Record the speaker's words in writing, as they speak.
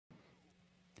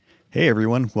Hey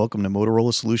everyone, welcome to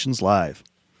Motorola Solutions Live.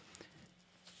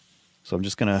 So I'm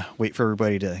just going to wait for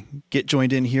everybody to get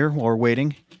joined in here while we're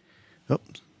waiting. Oh,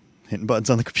 hitting buttons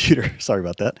on the computer. Sorry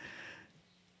about that.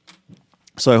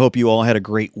 So I hope you all had a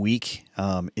great week.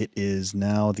 It is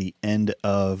now the end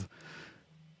of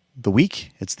the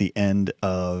week. It's the end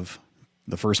of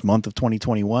the first month of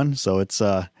 2021. So it's,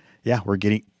 we're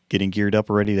getting geared up,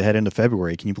 ready to head into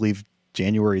February. Can you believe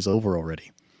January's over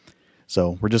already?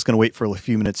 So we're just going to wait for a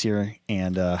few minutes here,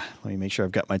 and let me make sure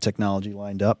I've got my technology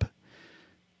lined up.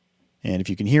 And if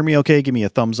you can hear me okay, give me a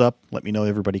thumbs up. Let me know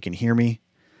everybody can hear me,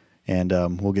 and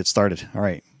we'll get started. All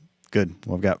right, good.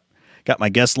 Well, I've got my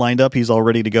guest lined up. He's all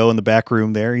ready to go in the back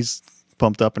room there. He's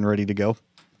pumped up and ready to go.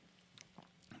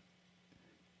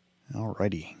 All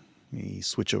righty. Let me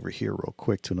switch over here real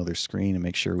quick to another screen and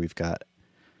make sure we've got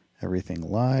everything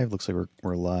live. Looks like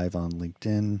we're live on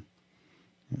LinkedIn.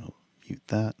 I'll mute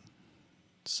that.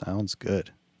 Sounds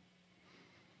good.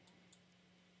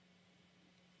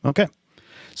 Okay.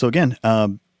 So again,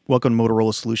 welcome to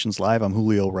Motorola Solutions Live. I'm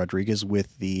Julio Rodriguez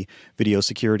with the video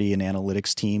security and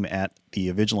analytics team at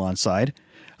the Avigilon side.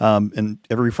 And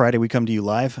every Friday we come to you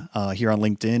live here on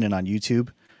LinkedIn and on YouTube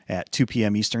at 2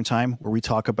 p.m. Eastern Time, where we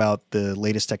talk about the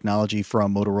latest technology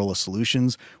from Motorola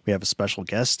Solutions. We have a special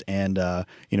guest, and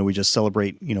we just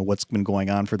celebrate what's been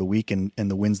going on for the week and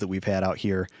the wins that we've had out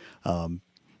here.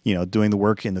 Doing the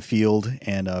work in the field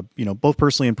and, both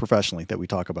personally and professionally that we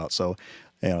talk about. So,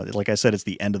 like I said, it's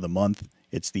the end of the month.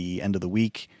 It's the end of the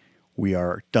week. We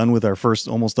are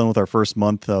almost done with our first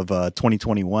month of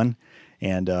 2021.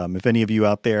 And if any of you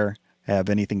out there have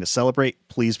anything to celebrate,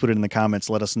 please put it in the comments.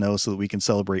 Let us know so that we can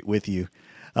celebrate with you.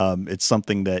 It's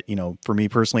something that, for me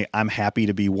personally, I'm happy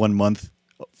to be 1 month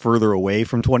further away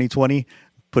from 2020,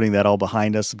 putting that all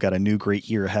behind us. We've got a new great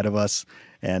year ahead of us.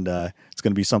 And it's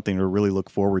going to be something to really look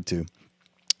forward to.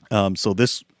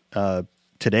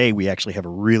 Today we actually have a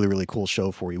really, really cool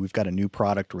show for you. We've got a new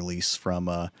product release from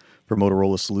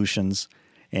Motorola Solutions.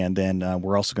 And then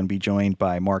we're also going to be joined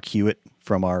by Mark Hewitt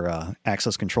from our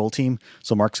access control team.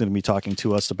 So Mark's going to be talking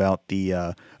to us about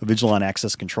the Avigilon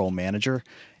Access Control Manager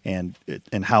and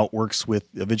how it works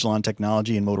with Avigilon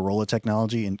technology and Motorola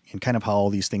technology and kind of how all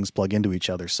these things plug into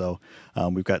each other. So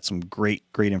we've got some great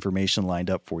information lined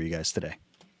up for you guys today.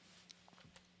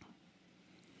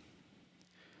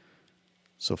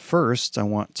 So first, I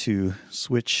want to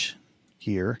switch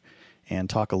here and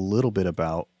talk a little bit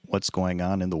about what's going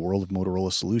on in the world of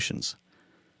Motorola Solutions.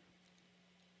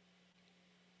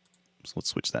 So let's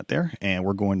switch that there, and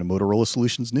we're going to Motorola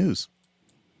Solutions News.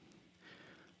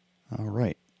 All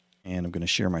right, and I'm going to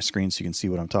share my screen so you can see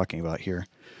what I'm talking about here.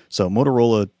 So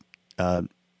Motorola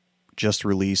just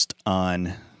released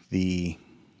on the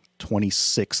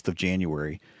 26th of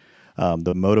January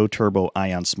the Moto Turbo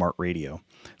Ion Smart Radio.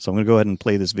 So I'm going to go ahead and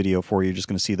play this video for you. You're just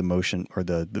going to see the motion or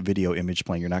the video image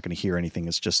playing. You're not going to hear anything.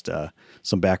 It's just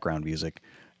some background music.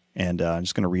 And I'm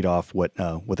just going to read off what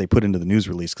they put into the news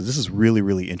release because this is really,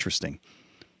 really interesting.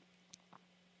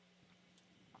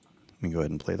 Let me go ahead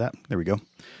and play that. There we go.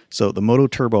 So the Moto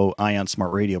Turbo Ion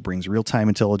Smart Radio brings real-time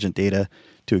intelligent data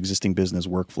to existing business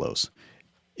workflows.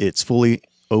 Its fully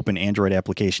open Android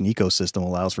application ecosystem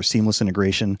allows for seamless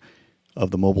integration of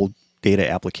the mobile data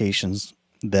applications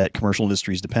that commercial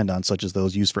industries depend on, such as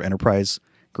those used for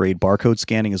enterprise-grade barcode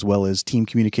scanning, as well as team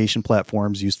communication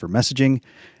platforms used for messaging,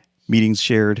 meetings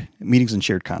and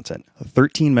shared content. A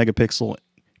 13-megapixel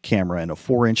camera and a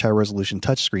 4-inch high-resolution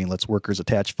touchscreen lets workers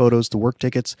attach photos to work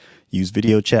tickets, use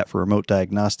video chat for remote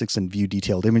diagnostics, and view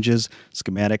detailed images,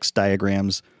 schematics,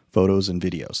 diagrams, photos, and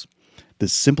videos.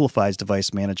 This simplifies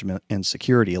device management and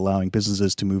security, allowing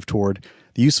businesses to move toward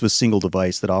the use of a single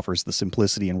device that offers the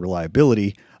simplicity and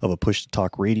reliability of a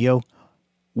push-to-talk radio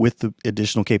with the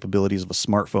additional capabilities of a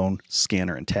smartphone,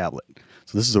 scanner, and tablet.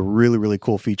 So this is a really, really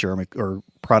cool feature or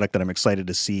product that I'm excited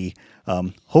to see.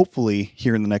 Hopefully,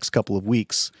 here in the next couple of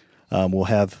weeks, we'll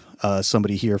have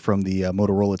somebody here from the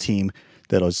Motorola team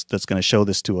that's going to show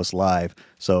this to us live.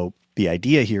 So the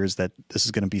idea here is that this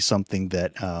is going to be something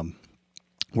that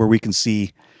where we can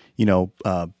see,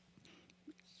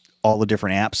 all the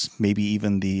different apps, maybe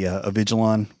even the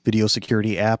Avigilon video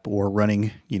security app, or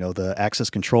running, the access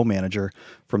control manager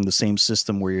from the same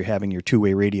system where you're having your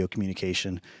two-way radio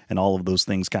communication and all of those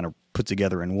things kind of put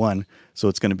together in one. So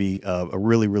it's going to be a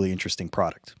really, really interesting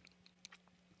product.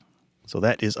 So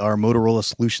that is our Motorola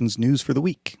Solutions news for the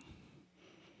week.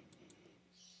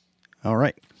 All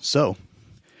right, so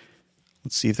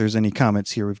let's see if there's any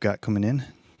comments here we've got coming in.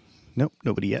 Nope,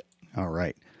 nobody yet. All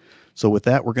right. So with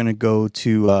that, we're going to go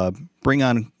to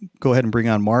go ahead and bring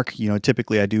on Mark.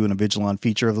 Typically I do an Avigilon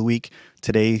feature of the week.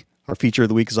 Today, Our feature of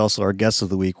the week is also our guest of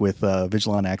the week with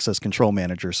Avigilon Access Control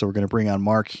Manager. So we're going to bring on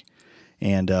Mark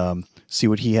and see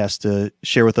what he has to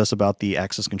share with us about the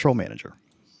Access Control Manager.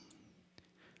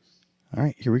 All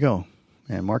right, here we go.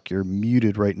 And Mark, you're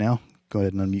muted right now. Go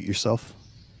ahead and unmute yourself.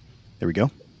 There we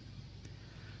go.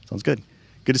 Sounds good.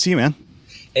 Good to see you, man.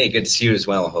 Hey, good to see you as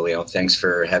well, Julio. Thanks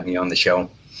for having me on the show.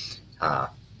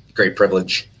 Great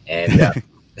privilege. And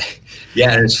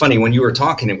yeah, and it's funny, when you were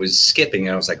talking, it was skipping.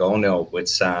 And I was like, oh no,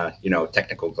 it's,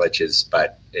 technical glitches,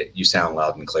 but you sound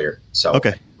loud and clear. So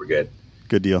okay, we're good.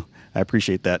 Good deal. I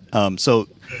appreciate that.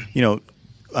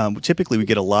 Typically we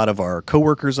get a lot of our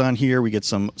coworkers on here. We get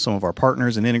some of our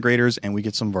partners and integrators, and we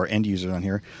get some of our end users on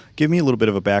here. Give me a little bit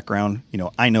of a background.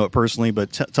 I know it personally,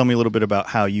 but tell me a little bit about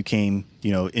how you came,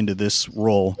 into this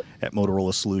role at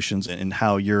Motorola Solutions, and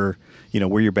how where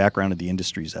your background in the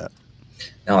industry is at.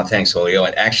 No, thanks, Julio.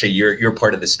 And actually, you're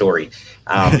part of the story.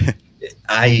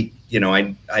 I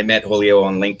met Julio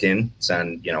on LinkedIn.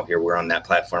 So, here we're on that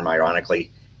platform,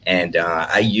 ironically. And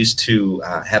I used to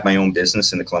have my own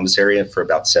business in the Columbus area for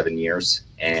about 7 years.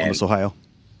 And Columbus, Ohio.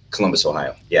 Columbus,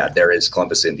 Ohio. Yeah, there is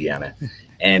Columbus, Indiana.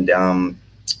 And,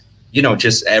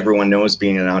 just everyone knows,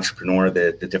 being an entrepreneur,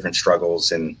 the different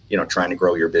struggles and, trying to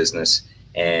grow your business.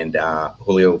 And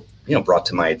Julio, brought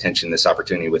to my attention this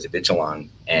opportunity with Avigilon.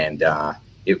 And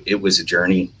it was a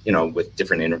journey, with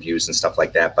different interviews and stuff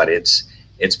like that. But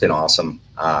it's been awesome.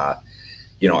 I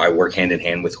work hand in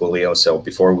hand with Julio. So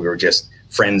before we were just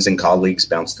friends and colleagues,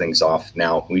 bounce things off.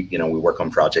 Now we work on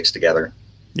projects together.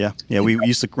 Yeah. We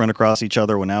used to run across each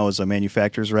other when I was a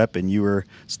manufacturer's rep and you were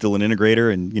still an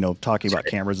integrator, and, talking about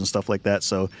cameras and stuff like that.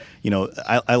 So,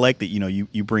 I like that,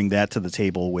 you bring that to the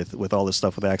table with all this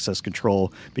stuff with access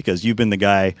control, because you've been the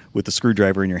guy with the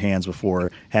screwdriver in your hands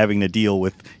before, having to deal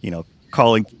with,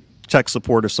 calling tech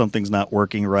support if something's not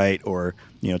working right, or,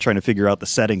 trying to figure out the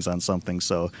settings on something.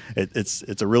 So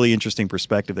it's a really interesting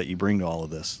perspective that you bring to all of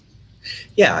this.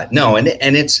 Yeah, no, and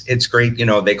it's great.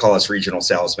 They call us regional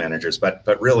sales managers, but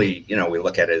really, we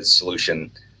look at it as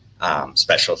solution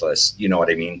specialists. You know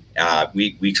what I mean?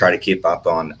 We try to keep up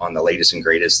on the latest and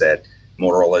greatest that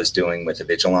Motorola is doing with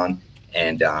Avigilon,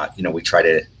 and we try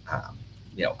to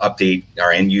update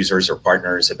our end users or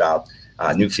partners about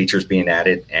new features being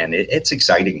added, and it's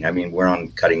exciting. I mean, we're on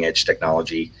cutting edge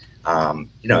technology.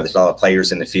 There's a lot of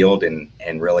players in the field,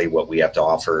 and really what we have to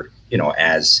offer,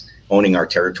 as owning our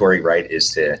territory, right,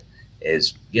 is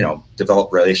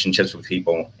develop relationships with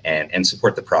people and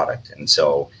support the product. And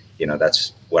so,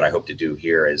 that's what I hope to do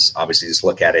here, is obviously just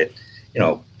look at it,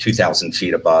 2,000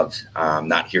 feet above.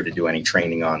 Not here to do any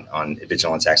training on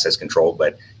Avigilon's access control,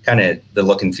 but kind of the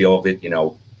look and feel of it.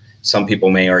 Some people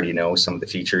may already know some of the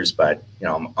features, but,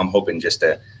 I'm hoping just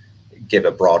to give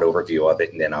a broad overview of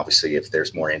it. And then obviously if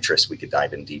there's more interest, we could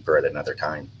dive in deeper at another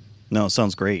time. No, it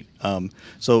sounds great.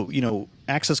 So,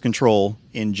 access control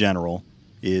in general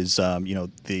is,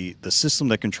 the system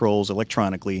that controls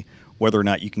electronically whether or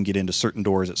not you can get into certain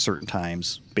doors at certain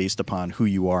times based upon who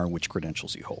you are and which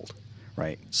credentials you hold,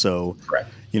 right? So, correct.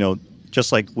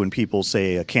 Just like when people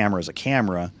say a camera is a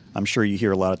camera, I'm sure you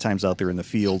hear a lot of times out there in the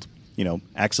field,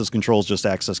 access control is just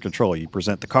access control. You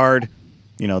present the card,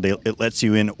 it lets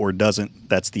you in or doesn't.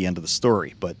 That's the end of the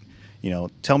story. But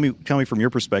tell me from your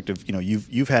perspective,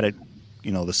 you've had it,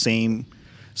 the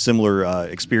similar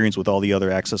experience with all the other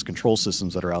access control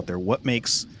systems that are out there. What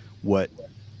makes what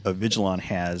Avigilon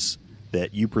has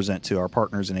that you present to our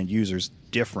partners and end users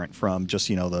different from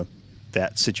just,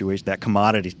 that situation, that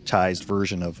commoditized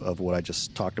version of what I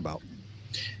just talked about?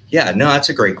 Yeah, no, that's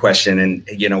a great question.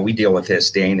 And, we deal with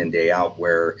this day in and day out,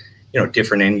 where,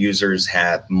 different end users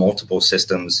have multiple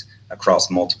systems across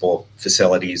multiple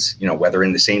facilities, whether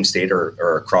in the same state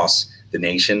or across the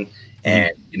nation.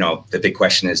 And, the big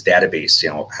question is database.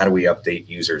 How do we update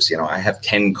users? I have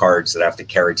 10 cards that I have to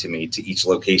carry to me to each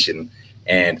location,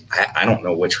 and I don't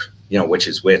know which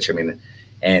is which. I mean,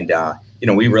 and,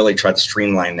 we really try to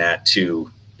streamline that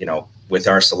to, with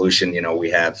our solution,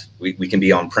 we can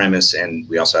be on premise, and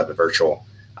we also have a virtual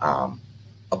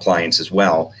appliance as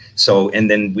well. So, and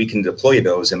then we can deploy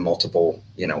those in multiple,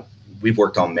 we've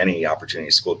worked on many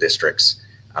opportunities, school districts,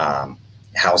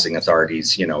 housing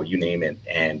authorities, you name it.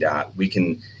 And we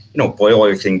can, boil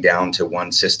everything down to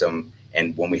one system.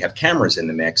 And when we have cameras in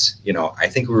the mix, I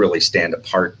think we really stand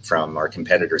apart from our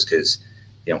competitors, because,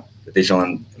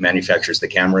 Avigilon manufactures the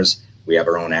cameras. We have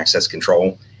our own access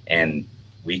control, and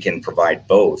we can provide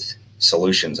both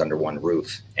solutions under one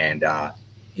roof. And,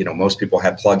 most people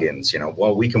have plugins,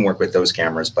 well, we can work with those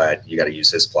cameras, but you got to use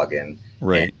this plugin.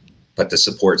 Right. But the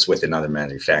support's with another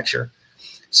manufacturer.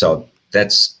 So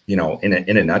that's, in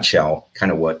a nutshell,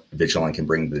 kind of what Avigilon can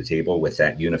bring to the table with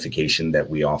that unification that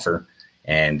we offer.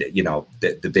 And,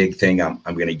 the big thing, I'm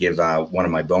going to give one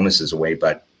of my bonuses away,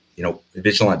 but,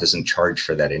 Avigilon doesn't charge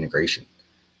for that integration,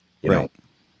 Right.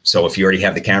 So if you already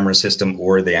have the camera system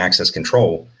or the access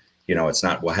control, it's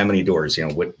not, well, how many doors,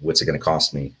 what's it going to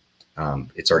cost me?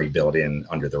 It's already built in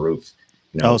under the roof.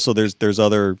 Oh, so there's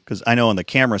other, because I know on the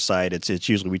camera side, it's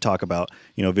usually we talk about,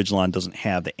 Avigilon doesn't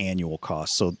have the annual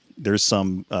cost. So there's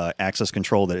some access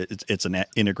control that it's an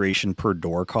integration per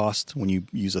door cost when you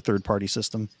use a third party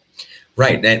system.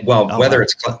 Right. And whether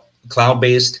it's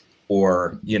cloud-based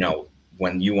or,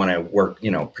 when you want to work,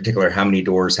 particular how many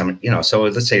doors, how many, so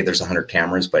let's say there's 100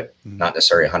 cameras, but not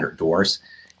necessarily 100 doors.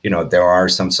 There are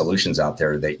some solutions out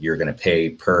there that you're going to pay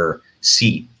per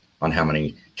seat on how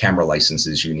many camera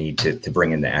licenses you need to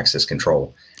bring in the access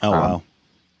control. Oh, wow.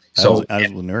 So I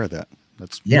was aware of that.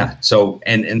 That's So,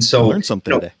 and so I learned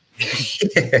something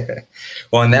today.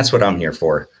 Well, and that's what I'm here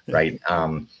for. Right.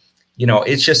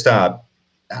 It's just,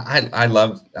 I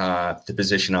love the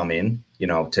position I'm in,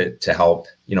 to help,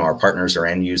 our partners or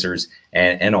end users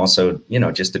and also,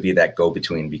 just to be that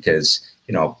go-between because,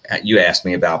 you asked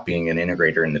me about being an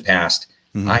integrator in the past.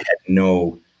 I had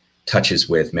no touches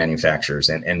with manufacturers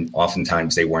and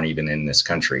oftentimes they weren't even in this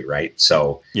country. Right.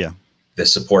 So the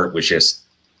support was just,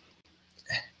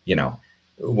 it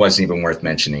wasn't even worth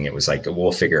mentioning. It was like,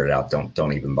 we'll figure it out.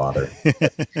 Don't even bother.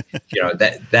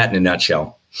 that in a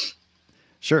nutshell.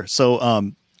 Sure.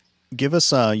 So, give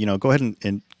us, go ahead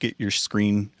and get your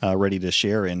screen ready to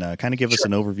share and kind of give us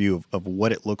an overview of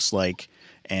what it looks like.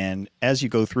 And as you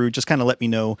go through, just kind of let me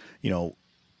know,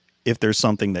 if there's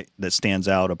something that stands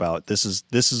out about this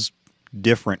is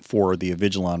different for the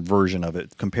Avigilon version of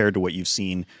it compared to what you've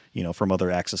seen, from other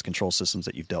access control systems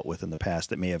that you've dealt with in the past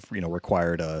that may have,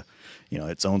 required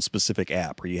its own specific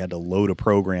app, or you had to load a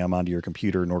program onto your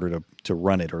computer in order to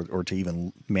run it or to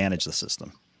even manage the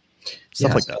system.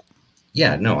 Stuff like that.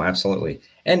 Yeah, no, absolutely.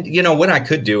 And, what I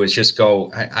could do is just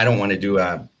go, I don't want to do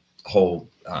a whole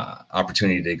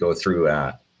opportunity to go through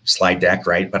a slide deck,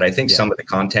 right? But I think some of the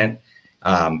content,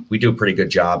 we do a pretty good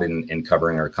job in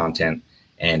covering our content.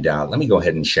 And let me go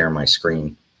ahead and share my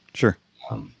screen. Sure.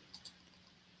 And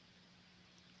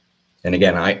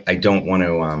again, I don't want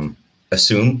to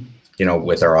assume,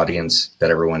 with our audience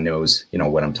that everyone knows,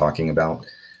 what I'm talking about.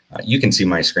 You can see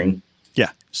my screen. Yeah,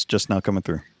 it's just now coming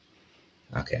through.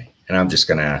 Okay. And I'm just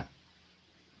going to,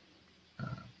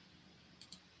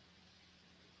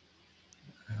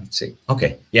 let's see.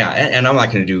 Okay. Yeah. And I'm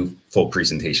not going to do full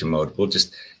presentation mode. We'll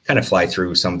just kind of fly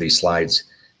through some of these slides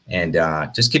and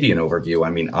just give you an overview. I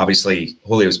mean, obviously,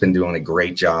 Julio's been doing a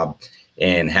great job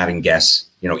in having guests,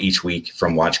 each week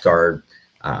from WatchGuard.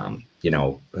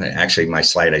 Actually, my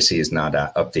slide I see is not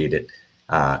updated.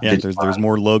 There's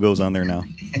more logos on there now.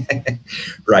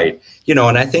 Right.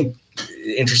 And I think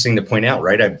interesting to point out,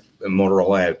 right?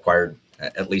 Motorola acquired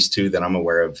at least two that I'm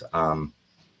aware of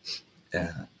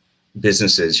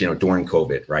businesses, during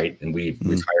COVID, right? And we've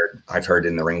hired, I've heard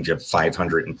in the range of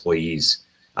 500 employees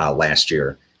last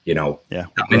year. Not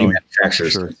many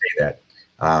manufacturers can say that.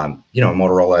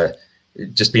 Motorola,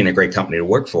 just being a great company to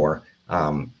work for,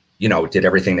 did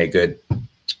everything they could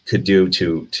do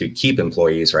to keep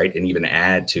employees, right? And even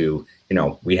add to,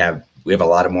 we have a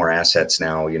lot of more assets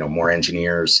now, more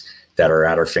engineers that are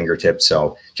at our fingertips.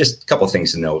 So just a couple of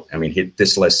things to note. I mean,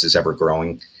 this list is ever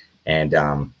growing.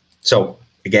 And so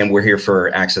again, we're here for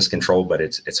access control, but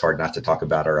it's hard not to talk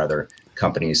about our other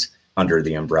companies under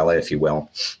the umbrella, if you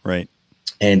will. Right.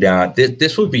 And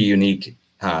this would be unique,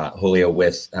 Julio,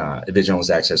 with Avigilon's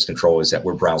access control is that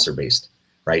we're browser based,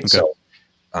 right? Okay. So,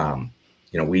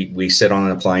 we sit on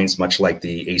an appliance much like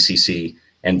the ACC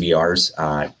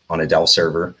NVRs on a Dell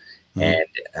server. And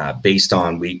based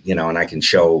on and I can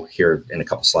show here in a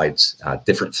couple slides,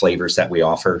 different flavors that we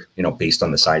offer, based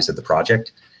on the size of the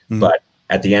project. But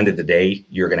at the end of the day,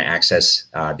 you're going to access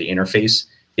the interface.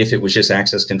 If it was just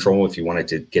access control, if you wanted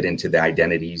to get into the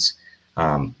identities,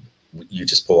 you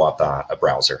just pull up a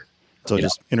browser. So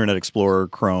just Internet Explorer,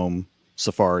 Chrome,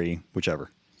 Safari,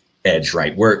 whichever. Edge,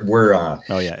 right? We're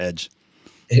Edge.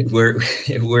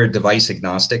 We're device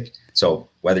agnostic. So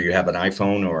whether you have an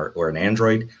iPhone or an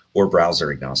Android or browser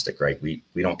agnostic, right? We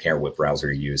don't care what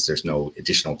browser you use. There's no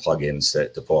additional plugins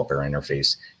to pull up our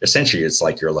interface. Essentially, it's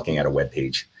like you're looking at a web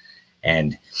page.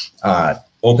 And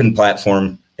open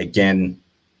platform, again,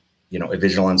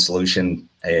 Avigilon solution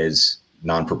is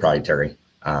non-proprietary.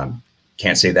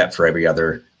 Can't say that for every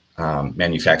other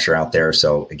manufacturer out there.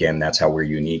 So again, that's how we're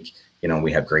unique.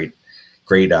 We have great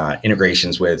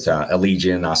integrations with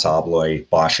Allegion, Assa Abloy,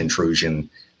 Bosch Intrusion,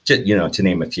 to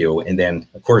name a few. And then,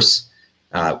 of course,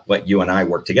 what you and I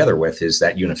work together with is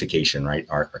that unification, right?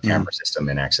 Our camera system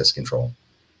and access control.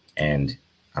 And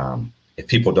if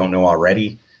people don't know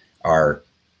already,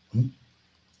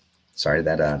 sorry,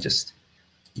 that just,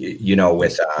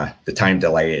 with the time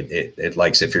delay, it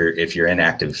likes if you're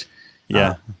inactive.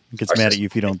 Yeah, it gets mad at you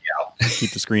if you don't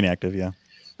keep the screen active. Yeah,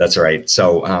 that's right.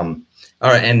 So, all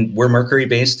right, and we're Mercury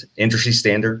based, industry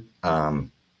standard,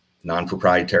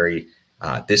 non-proprietary.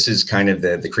 This is kind of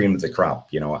the cream of the crop.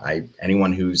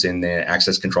 Anyone who's in the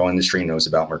access control industry knows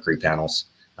about Mercury panels.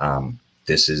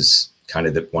 This is kind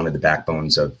of one of the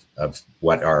backbones of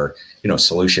what our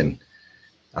solution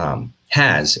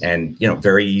has, and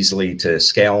very easily to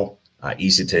scale,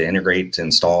 easy to integrate, to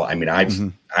install. I mean, I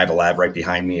have a lab right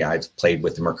behind me. I've played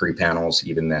with the Mercury panels,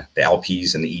 even the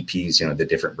LPs and the EPs, the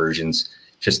different versions.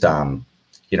 Just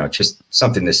just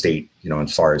something to state,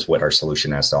 as far as what our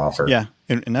solution has to offer. Yeah,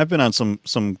 and I've been on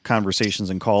some conversations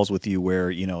and calls with you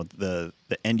where the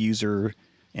end user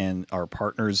and our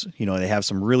partners, they have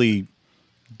some really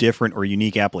different or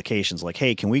unique applications. Like,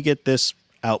 hey, can we get this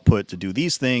output to do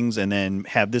these things and then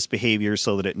have this behavior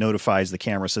so that it notifies the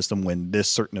camera system when this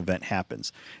certain event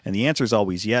happens? And the answer is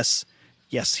always yes.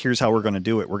 Yes, here's how we're going to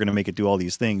do it. We're going to make it do all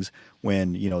these things.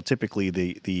 When typically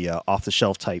the off the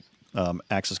shelf type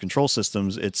access control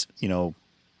systems, it's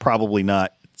probably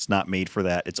not. It's not made for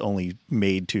that. It's only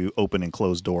made to open and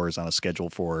close doors on a schedule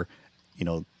for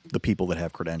the people that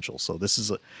have credentials. So this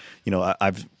is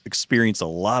I've experienced a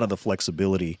lot of the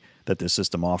flexibility that this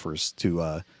system offers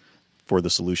to for the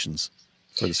solutions,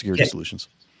 for the security solutions.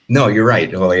 No, you're right,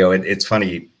 Julio. It's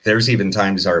funny. There's even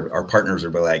times our partners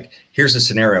will be like, here's a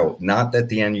scenario, not that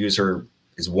the end user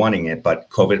is wanting it, but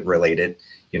COVID related.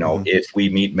 If we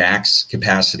meet max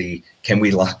capacity, can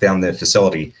we lock down the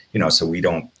facility, so we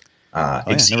don't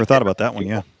never thought about that one.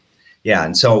 Yeah. Yeah.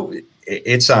 And so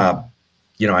it's,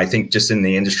 I think just in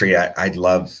the industry, I'd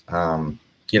love,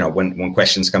 when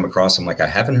questions come across, I'm like, I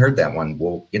haven't heard that one.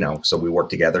 Well, so we work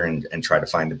together and try to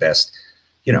find the best,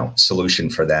 solution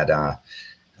for that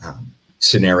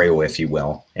scenario, if you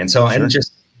will. And so, Sure. and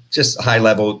just high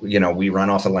level, we run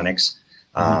off of Linux.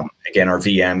 Again, our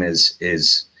VM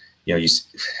is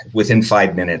within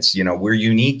 5 minutes, we're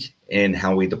unique in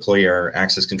how we deploy our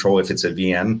access control. If it's a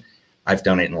VM, I've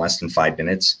done it in less than 5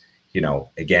 minutes.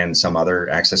 Again, some other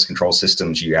access control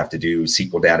systems, you have to do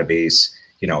SQL database.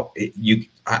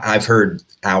 I've heard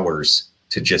hours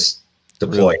to just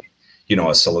deploy,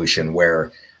 a solution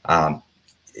where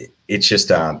it's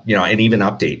just, and even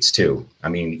updates too. I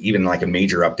mean, even like a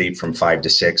major update from 5 to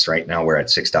 6, right now we're at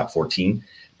 6.14.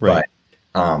 Right.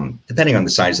 But depending on the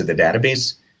size of the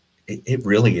database, it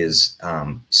really is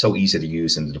so easy to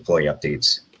use and to deploy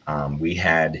updates. We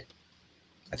had,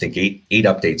 I think, eight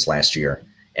updates last year,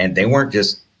 and they weren't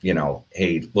just,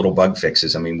 hey, little bug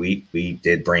fixes. I mean, we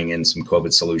did bring in some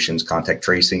COVID solutions, contact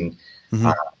tracing,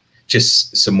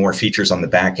 just some more features on the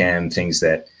back end, things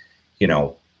that,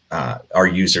 our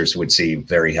users would see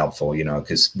very helpful,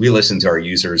 because we listen to our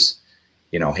users,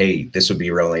 hey, this would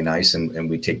be really nice. And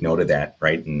we take note of that.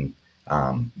 Right. And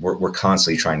we're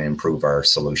constantly trying to improve our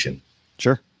solution.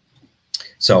 Sure.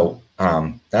 So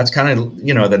that's kind of,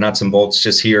 the nuts and bolts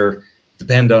just here.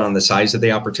 Depend on the size of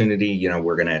the opportunity.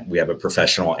 We have a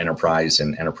professional enterprise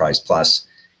and enterprise plus,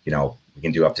 we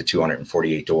can do up to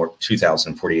 2048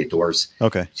 doors.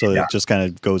 Okay. So it just kind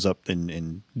of goes up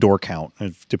in door count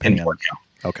depending on door count.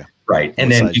 Okay. Right.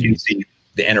 And then you can see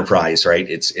the enterprise, right?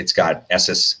 It's got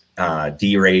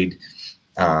SSD RAID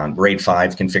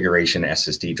 5 configuration,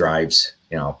 SSD drives,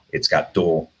 it's got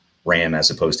dual RAM as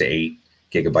opposed to 8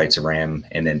 gigabytes of RAM,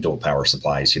 and then dual power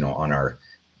supplies, on our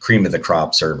cream of the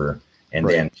crop server. And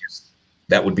then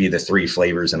that would be the 3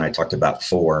 flavors. And I talked about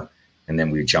 4, and then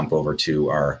we jump over to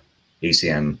our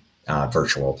ACM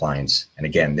virtual appliance. And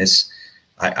again,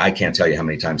 I can't tell you how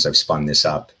many times I've spun this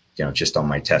up, just on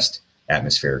my test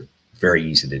atmosphere. Very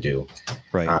easy to do.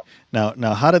 Right.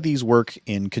 Now, how do these work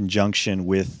in conjunction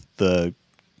with that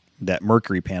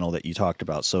Mercury panel that you talked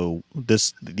about? So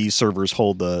these servers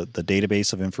hold the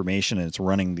database of information, and it's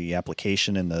running the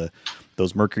application, and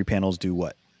those Mercury panels do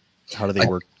what? How do they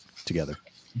work together?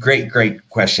 Great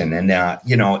question. And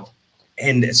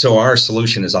and so our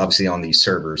solution is obviously on these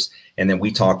servers, and then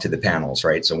we talk to the panels,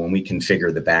 right? So when we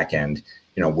configure the back end,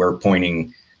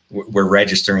 we're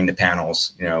registering the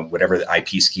panels, whatever the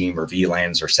IP scheme or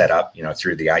VLANs are set up,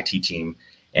 through the IT team.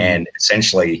 And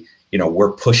essentially,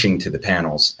 we're pushing to the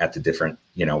panels at the different,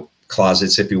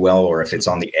 closets, if you will, or if it's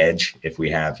on the edge, if we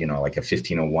have, like a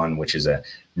 1501, which is a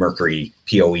Mercury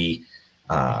PoE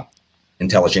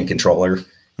intelligent controller,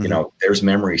 there's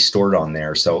memory stored on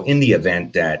there. So in the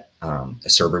event that a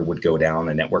server would go down,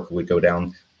 a network would go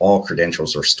down, all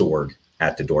credentials are stored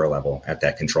at the door level at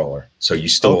that controller. So you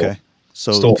still, okay.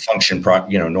 So still function,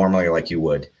 normally like you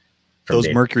would. Those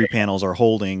Mercury panels are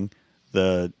holding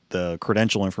the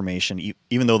credential information,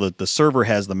 even though the server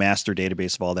has the master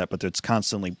database of all that, but it's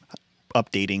constantly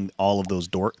updating all of those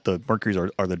the Mercuries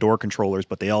are the door controllers,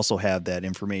 but they also have that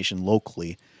information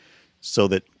locally, so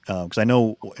that because I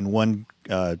know in one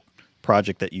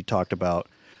project that you talked about,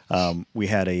 we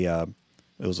had it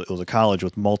was a college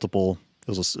with multiple.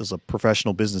 It was a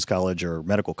professional business college or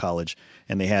medical college,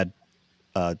 and they had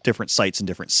different sites in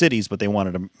different cities, but they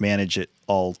wanted to manage it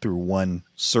all through one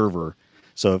server.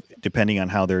 So depending on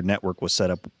how their network was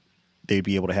set up, they'd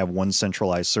be able to have one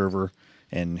centralized server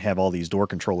and have all these door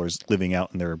controllers living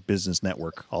out in their business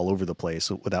network all over the place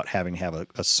without having to have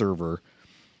a server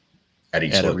at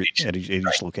each location. At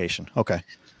each location. Okay.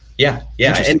 Yeah.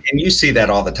 And you see that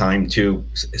all the time too.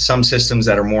 Some systems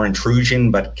that are more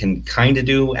intrusion, but can kind of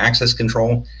do access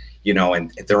control,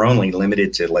 and they're only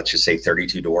limited to, let's just say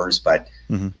 32 doors. But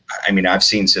I mean, I've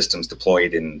seen systems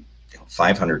deployed in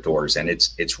 500 doors, and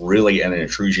it's really an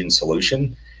intrusion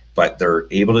solution, but they're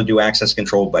able to do access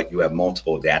control, but you have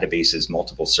multiple databases,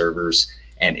 multiple servers,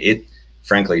 and it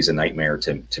frankly is a nightmare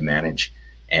to manage.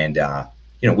 And,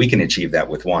 we can achieve that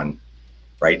with one,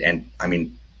 right? And I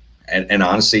mean, and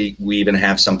honestly, we even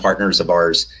have some partners of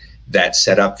ours that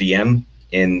set up VM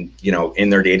in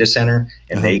their data center,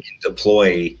 and they can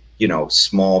deploy,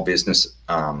 small business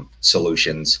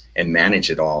solutions and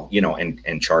manage it all,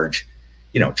 and charge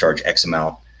X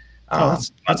amount.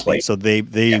 That's monthly. So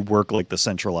they work like the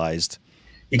centralized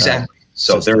exactly.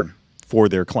 So they're for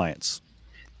their clients,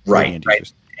 right.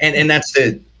 And that's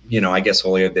the I guess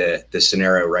Julio, the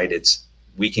scenario, right?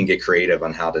 We can get creative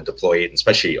on how to deploy it, and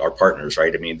especially our partners,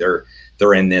 right? I mean,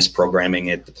 they're in this programming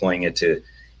it, deploying it to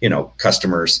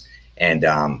customers, and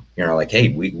like, hey,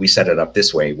 we set it up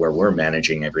this way where we're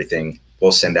managing everything.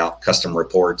 We'll send out custom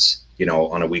reports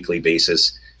on a weekly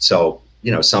basis. So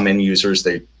some end users,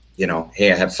 they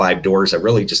hey, I have 5 doors, I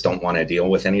really just don't want to deal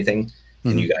with anything.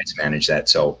 Can you guys manage that?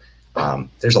 So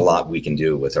there's a lot we can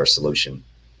do with our solution.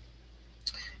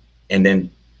 And then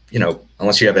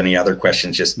unless you have any other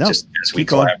questions, just as we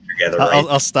collab together. Right?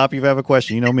 I'll stop you if I have a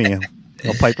question. You know me,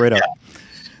 I'll pipe right up.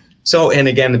 So, and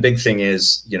again, the big thing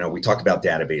is, we talk about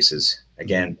databases.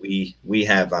 Again, we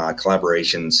have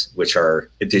collaborations, which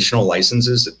are additional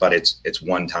licenses, but it's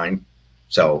one time.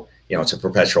 So, it's a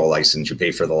perpetual license. You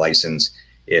pay for the license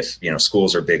if,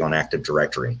 schools are big on Active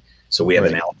Directory. So we have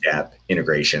an LDAP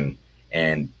integration,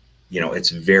 and, it's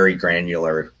very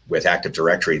granular with Active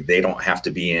Directory. They don't have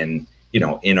to be in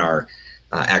our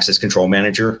Access Control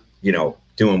Manager,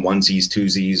 doing onesies,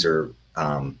 twosies, or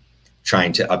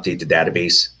trying to update the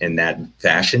database in that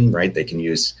fashion, right? They can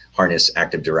harness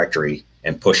Active Directory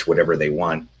and push whatever they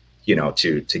want,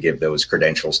 to give those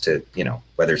credentials to,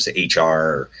 whether it's the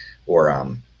HR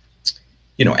or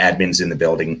admins in the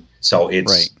building. So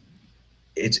it's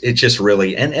just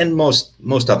really, and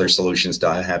most other solutions do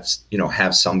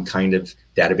have some kind of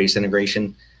database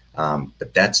integration.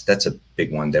 But that's a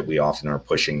big one that we often are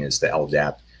pushing is the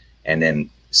LDAP, and then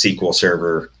SQL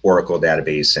Server, Oracle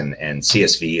database, and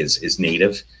CSV is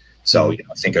native. So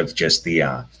think of just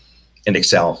an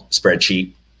Excel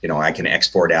spreadsheet. I can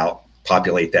export out,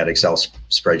 populate that Excel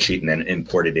spreadsheet, and then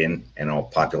import it in, and it'll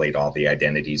populate all the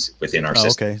identities within our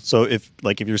system. Okay, so if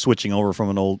you're switching over from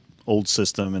an old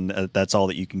system and that's all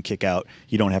that you can kick out,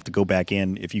 you don't have to go back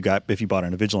in. If you bought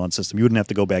an Avigilon system, you wouldn't have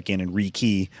to go back in and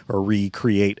rekey or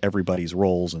recreate everybody's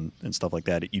roles and stuff like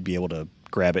that. You'd be able to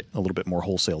grab it a little bit more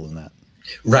wholesale than that.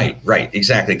 Right,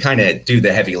 exactly. Kind of do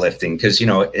the heavy lifting, because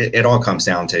it all comes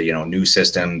down to new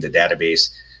system, the database,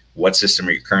 what system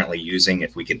are you currently using.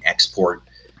 If we can export,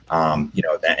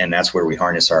 and that's where we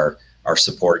harness our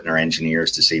support and our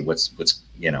engineers to see what's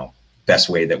best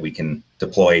way that we can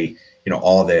deploy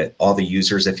all the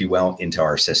users, if you will, into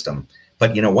our system.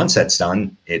 But once that's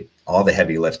done, all the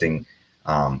heavy lifting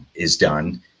is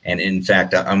done. And in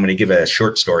fact, I'm going to give a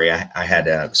short story. I had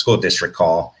a school district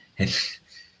call, and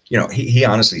he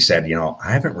honestly said,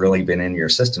 I haven't really been in your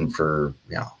system for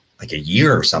like a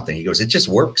year or something. He goes, it just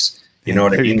works. You know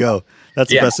what I mean? There you go. That's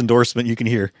the best endorsement you can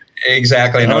hear.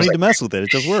 Exactly. I don't need to mess with it. It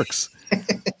just works.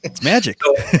 It's magic.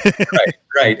 So,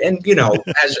 right. And,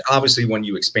 as obviously when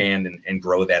you expand and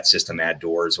grow that system, add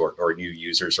doors or new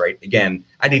users, right? Again,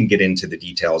 I didn't get into the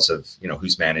details of,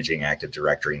 who's managing Active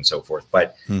Directory and so forth,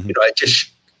 but, it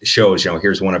just shows,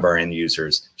 here's one of our end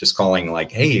users just calling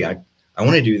like, hey, I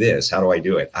want to do this. How do I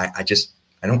do it? I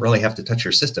don't really have to touch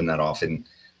your system that often.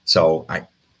 So I'm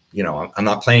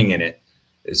not playing in it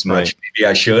as much. Maybe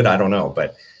I should, I don't know.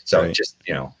 But so it just,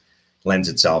 lends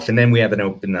itself. And then we have an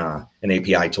open, an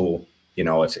API tool you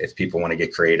know, if people want to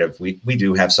get creative, we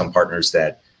do have some partners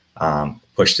that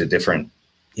push to different,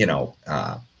 you know,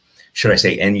 should I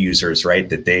say end users, right?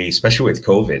 That they, especially with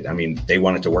COVID, I mean, they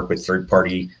wanted to work with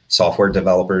third-party software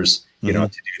developers, you know,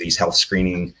 to do these health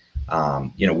screening.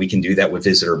 You know, we can do that with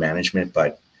visitor management,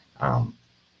 but,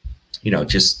 you know,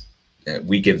 just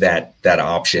we give that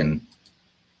option,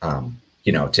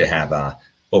 you know, to have a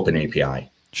open API.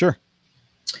 Sure.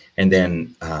 And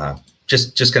then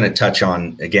just going to touch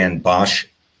on, again, Bosch,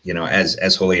 you know,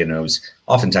 as Julia knows,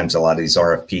 oftentimes a lot of these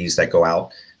RFPs that go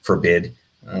out for bid,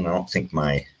 and I don't think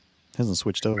my hasn't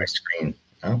switched over my screen.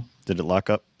 Oh, did it lock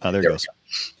up? Oh, there it goes.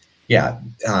 Yeah.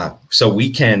 So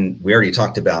we already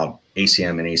talked about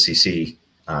ACM and ACC,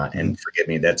 and forgive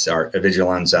me, that's our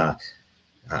Avigilon's,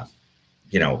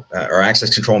 you know, our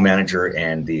access control manager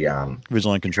and the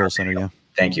Avigilon Control Center. Yeah.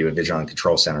 Thank you, Avigilon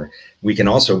Control Center. We can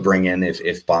also bring in,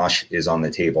 if Bosch is on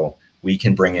the table, we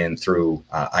can bring in through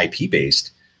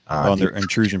IP-based. On their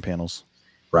intrusion panels.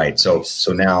 Right. So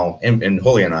now, and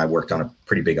Julia and I worked on a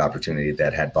pretty big opportunity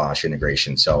that had Bosch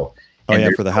integration. So, oh yeah,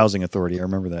 for the housing authority, I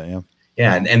remember that. Yeah.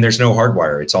 Yeah, and there's no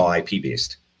hardwire; it's all IP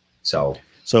based. So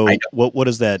what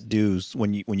does that do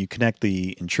when you connect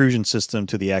the intrusion system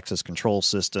to the access control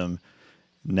system?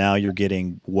 Now you're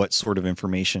getting what sort of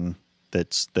information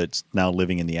that's now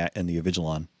living in the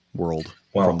Avigilon world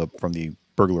from the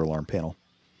burglar alarm panel.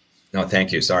 No,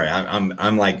 thank you. Sorry,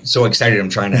 I'm like so excited. I'm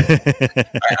trying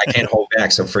to, I can't hold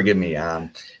back. So forgive me.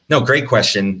 No, great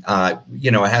question.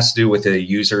 You know, it has to do with the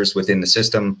users within the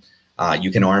system.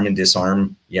 You can arm and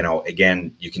disarm. You know,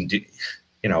 again, you can do.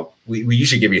 You know, we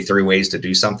usually give you 3 ways to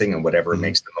do something, and whatever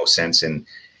makes the most sense in,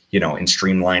 you know, in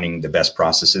streamlining the best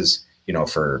processes. You know,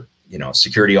 for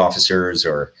security officers,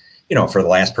 or for the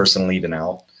last person leaving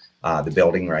out the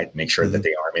building, right? Make sure that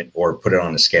they arm it or put it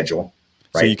on the schedule.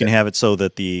 Right? So you can have it so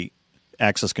that the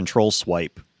access control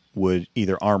swipe would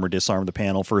either arm or disarm the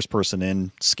panel. First person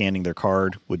in scanning their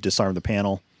card would disarm the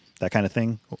panel, that kind of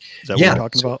thing. Is that what you're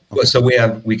talking about? Okay. So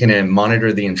we can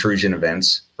monitor the intrusion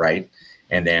events, right?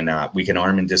 And then we can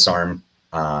arm and disarm,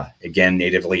 again,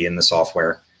 natively in the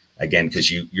software, again,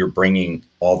 because you're bringing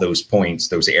all those points,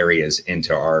 those areas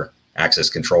into our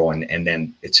access control. And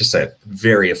then it's just a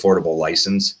very affordable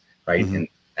license, right?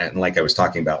 And like I was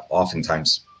talking about,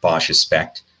 oftentimes Bosch is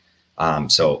spec'd.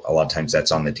 So a lot of times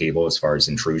that's on the table as far as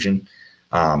intrusion.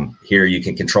 Here you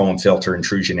can control and filter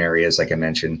intrusion areas. Like I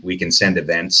mentioned, we can send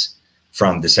events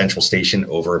from the central station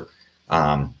over.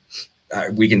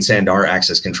 We can send our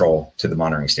access control to the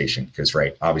monitoring station because,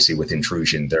 right, obviously with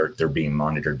intrusion, they're being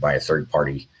monitored by a third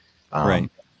party. Right.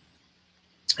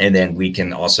 And then we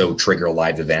can also trigger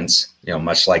live events,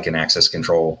 much like an access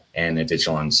control and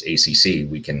Avigilon's ACC,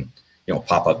 we can,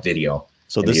 pop up video.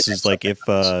 So this is like if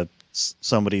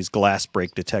somebody's glass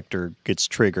break detector gets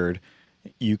triggered,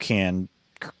 you can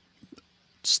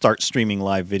start streaming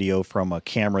live video from a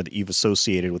camera that you've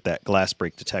associated with that glass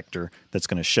break detector that's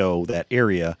going to show that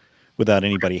area without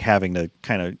anybody having to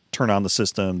kind of turn on the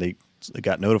system. They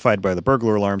got notified by the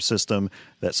burglar alarm system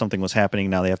that something was happening.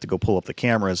 Now they have to go pull up the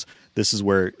cameras. This is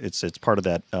where it's part of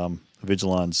that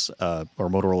Avigilon's or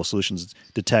Motorola Solutions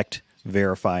detect,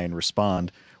 verify, and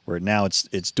respond, where now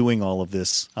it's doing all of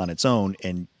this on its own,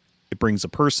 and it brings a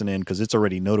person in because it's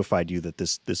already notified you that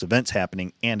this event's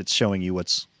happening, and it's showing you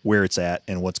where it's at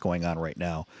and what's going on right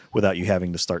now without you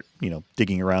having to start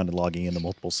digging around and logging into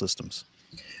multiple systems.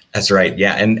 That's right.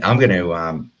 Yeah, and I'm going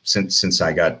to since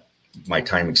I got my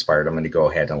time expired, I'm going to go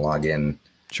ahead and log in.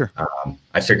 Sure.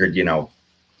 I figured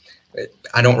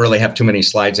I don't really have too many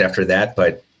slides after that,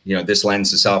 but this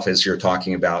lends itself, as you're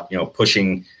talking about,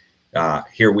 pushing.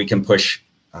 Here we can push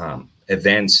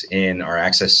events in our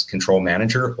access control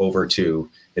manager over to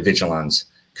Avigilon's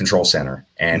control center,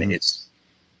 and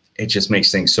it just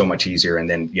makes things so much easier. And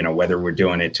then whether we're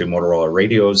doing it to Motorola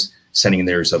radios, sending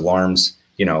there's alarms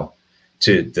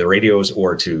to the radios,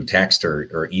 or to text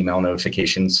or email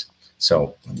notifications.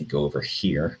 So let me go over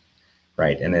here,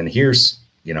 right? And then here's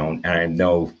and I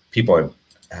know people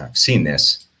have seen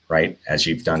this, right, as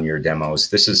you've done your demos.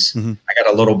 This is I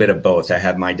got a little bit of both. I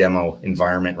have my demo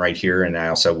environment right here, and I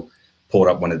also pulled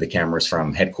up one of the cameras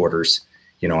from headquarters,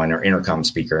 on our intercom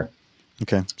speaker.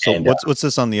 Okay. So and, what's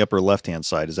this on the upper left-hand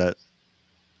side? Is that,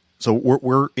 so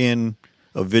we're in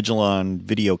Avigilon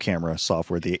video camera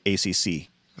software, the ACC,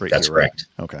 right? That's here, right? correct.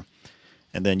 Okay.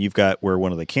 And then you've got where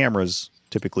one of the cameras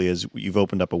typically is, you've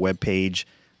opened up a web page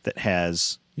that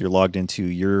has, you're logged into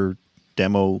your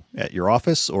demo at your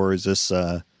office, or is this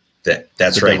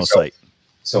that's right. Demo site?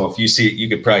 So if you see, you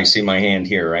could probably see my hand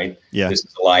here, right? Yeah. This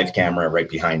is a live camera right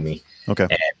behind me. Okay.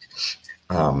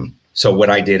 And so what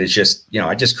I did is just,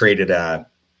 I just created a,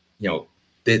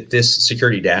 this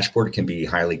security dashboard can be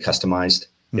highly customized,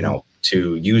 you know,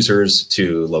 to users,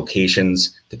 to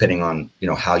locations, depending on, you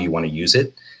know, how you want to use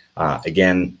it.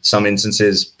 Again, some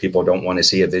instances, people don't want to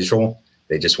see a visual.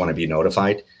 They just want to be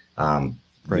notified.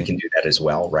 We can do that as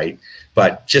well, right?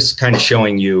 But just kind of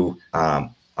showing you,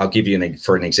 I'll give you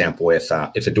for an example, if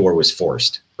a door was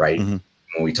forced, right?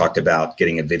 When we talked about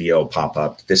getting a video pop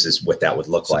up, this is what that would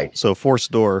look like. So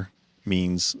forced door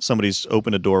means somebody's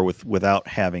opened a door without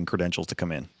having credentials to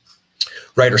come in.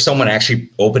 Right, or someone actually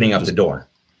opening up the door,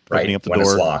 right? Opening up the when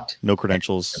door, it's locked. no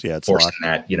credentials, yeah, it's forcing locked.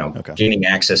 That, you know, gaining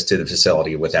access to the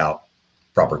facility without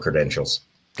proper credentials.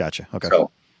 Gotcha, okay.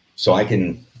 So I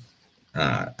can,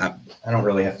 I don't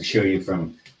really have to show you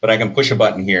from, but I can push a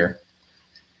button here.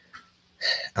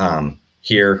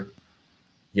 Here,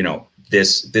 you know,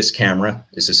 this camera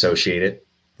is associated.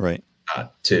 Right.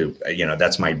 To, you know,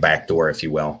 that's my back door, if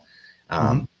you will.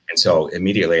 And so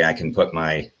immediately I can put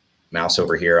my mouse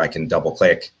over here. I can double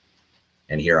click,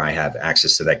 and here I have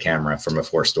access to that camera from a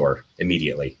forced door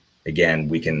immediately. Again,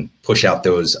 we can push out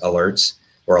those alerts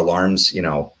or alarms, you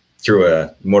know, through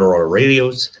a Motorola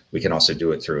radios. We can also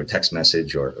do it through a text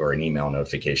message or an email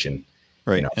notification.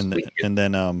 Right. You know, and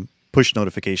then push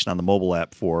notification on the mobile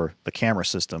app for the camera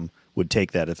system would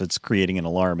take that if it's creating an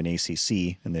alarm in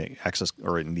ACC in the access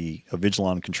or in the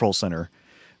Avigilon Control Center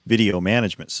video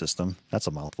management system. That's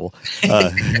a mouthful.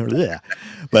 Yeah.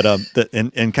 But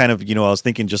and kind of, you know, I was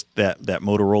thinking just that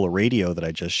Motorola radio that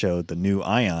I just showed, the new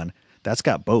Ion, that's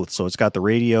got both. So it's got the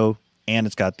radio and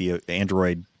it's got the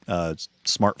Android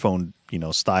smartphone, you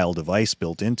know, style device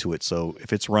built into it. So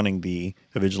if it's running the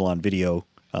Avigilon video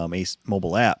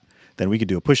mobile app, then we could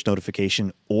do a push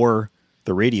notification or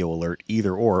the radio alert,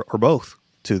 either or both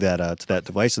to that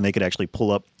device, and they could actually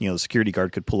pull up. You know, the security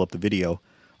guard could pull up the video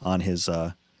on his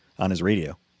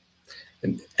radio.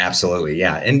 Absolutely,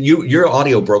 yeah. And your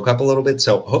audio broke up a little bit,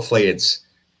 so hopefully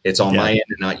it's on my end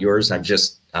and not yours. I've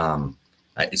just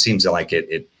it seems like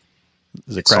it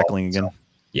is it crackling again? So,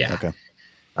 yeah. Okay.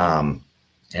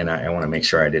 And I want to make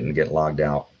sure I didn't get logged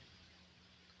out.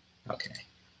 Okay.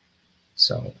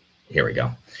 So here we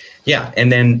go. Yeah,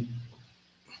 and then.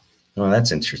 Oh,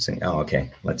 that's interesting. Oh, okay.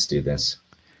 Let's do this.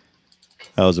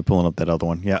 I was pulling up that other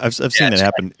one. Yeah, I've seen that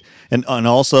happen, and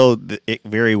also it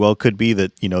very well could be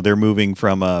that, you know, they're moving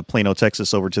from Plano,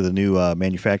 Texas, over to the new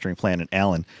manufacturing plant in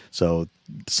Allen. So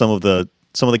some of the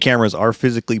cameras are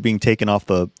physically being taken off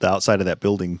the outside of that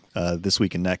building this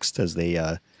week and next as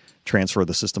they transfer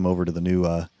the system over to the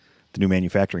new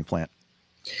manufacturing plant.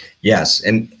 Yes,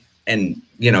 and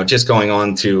you know, just going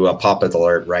on to a pop-up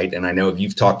alert, right? And I know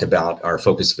you've talked about our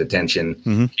focus of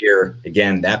attention here.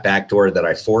 Again, that back door that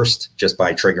I forced just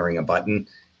by triggering a button,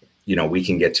 you know, we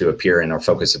can get to appear in our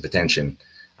focus of attention,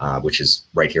 which is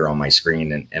right here on my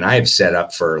screen. And I have set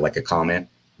up for like a comment,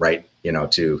 right? You know,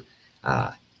 to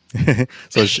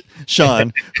so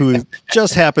Sean, who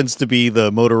just happens to be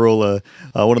the Motorola,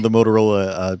 one of the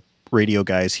Motorola radio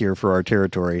guys here for our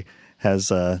territory, has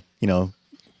you know,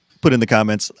 put in the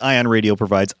comments, Ion Radio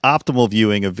provides optimal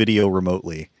viewing of video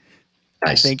remotely.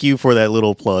 Nice. Thank you for that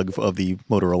little plug of the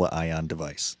Motorola Ion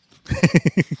device.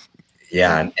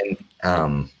 Yeah,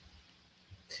 and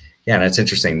that's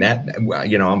interesting. That,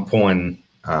 you know, I'm pulling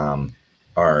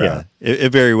our yeah,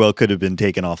 it very well could have been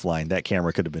taken offline. That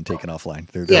camera could have been taken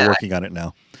offline. They're working on it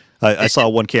now. I saw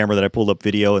one camera that I pulled up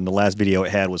video, and the last video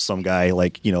it had was some guy,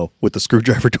 like, you know, with the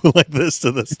screwdriver doing like this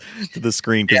to the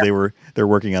screen because they're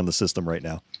working on the system right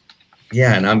now.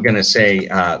 Yeah, and I'm going to say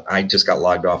I just got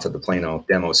logged off of the Plano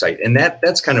demo site, and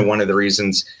that's kind of one of the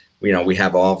reasons, you know, we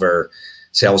have all of our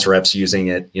sales reps using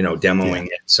it, you know, demoing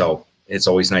it. So it's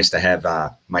always nice to have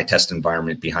my test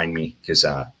environment behind me because,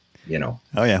 you know.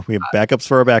 Oh yeah, we have backups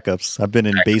for our backups. I've been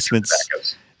in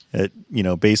basements,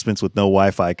 basements with no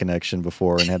Wi-Fi connection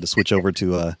before, and had to switch over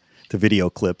to video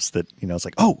clips that, you know, it's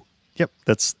like, oh, yep,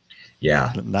 that's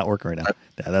not working right now.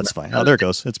 Yeah, that's fine. Oh, there it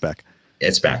goes. It's back.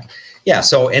 It's back. Yeah.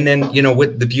 So, and then, you know,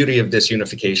 with the beauty of this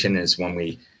unification is when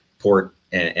we port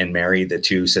and marry the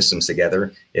two systems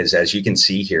together is, as you can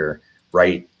see here,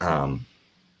 right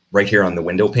here on the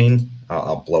window pane,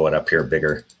 I'll blow it up here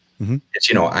bigger. It's,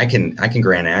 you know, I can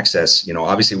grant access, you know,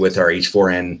 obviously with our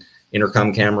H4n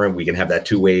intercom camera, we can have that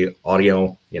two-way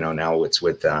audio, you know, now it's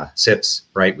with SIPs,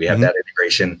 right? We have that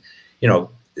integration, you know,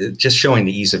 just showing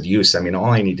the ease of use. I mean, all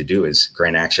I need to do is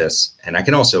grant access, and I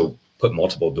can also put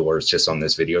multiple doors just on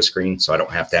this video screen. So I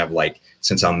don't have to have, like,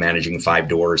 since I'm managing 5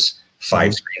 doors,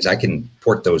 5 screens, I can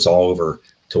port those all over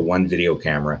to one video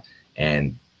camera.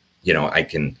 And, you know, I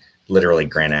can literally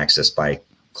grant access by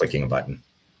clicking a button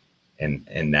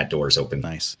and that door is open.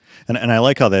 Nice. And I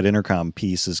like how that intercom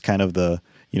piece is kind of the,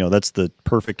 you know, that's the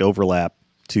perfect overlap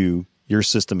to, you your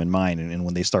system and mine, and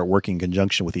when they start working in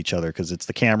conjunction with each other, because it's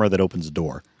the camera that opens the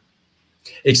door.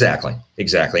 Exactly.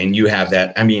 And you have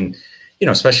that. I mean,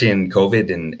 especially in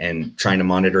COVID and trying to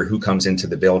monitor who comes into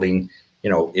the building,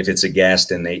 if it's a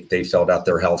guest and they filled out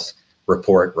their health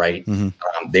report, right?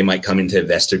 They might come into a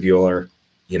vestibular,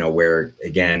 where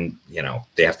again,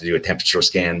 they have to do a temperature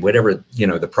scan, whatever,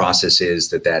 the process is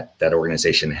that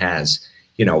organization has,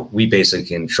 we basically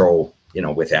control,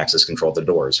 with access control the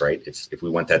doors, right? If we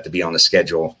want that to be on a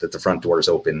schedule, that the front door is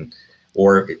open,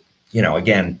 or,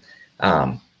 again,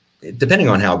 depending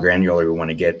on how granular we want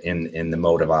to get in the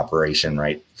mode of operation,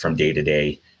 right, from day to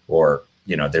day, or,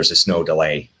 there's a snow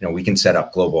delay, we can set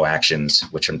up global actions,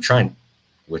 which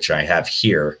I have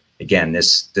here. Again,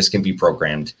 this can be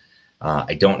programmed.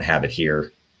 I don't have it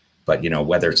here, but,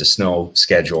 whether it's a snow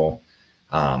schedule,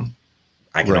 I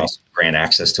can also grant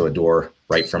access to a door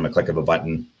right from a click of a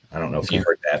button. I don't know if you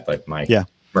heard that, but my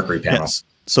Mercury panel. Yes.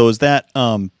 So is that,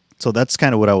 so that's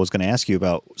kind of what I was going to ask you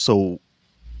about. So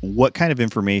what kind of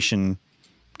information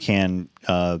can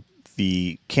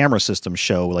the camera system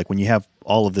show? Like when you have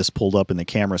all of this pulled up in the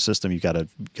camera system, you've got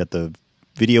the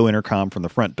video intercom from the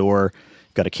front door,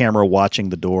 you've got a camera watching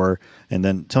the door, and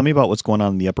then tell me about what's going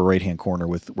on in the upper right-hand corner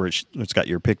with where it's got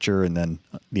your picture and then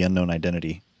the unknown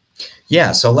identity.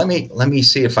 Yeah. So let me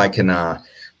see if I can,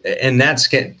 and that's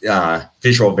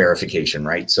visual verification,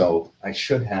 right? So I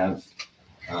should have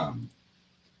a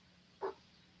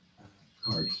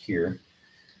card here.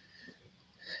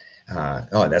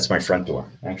 Oh, that's my front door.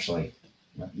 Actually,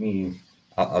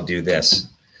 I'll do this.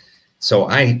 So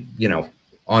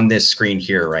on this screen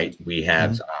here, right, we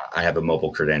have, I have a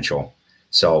mobile credential.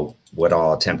 So what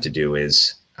I'll attempt to do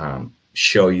is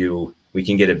show you, we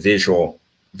can get a visual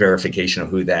verification of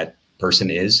who that person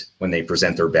is when they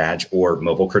present their badge or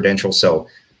mobile credential. So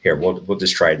here, we'll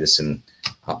just try this, and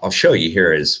I'll show you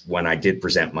here is when I did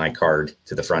present my card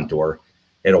to the front door,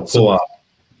 it'll pull up.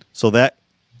 So that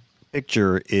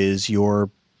picture is your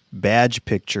badge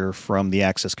picture from the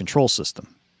access control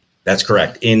system. That's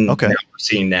correct. Now we're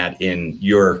seeing that in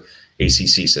your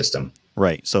ACC system.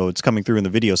 Right. So it's coming through in the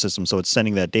video system. So it's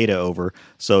sending that data over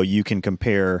so you can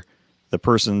compare the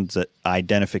person's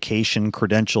identification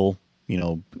credential,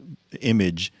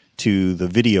 image to the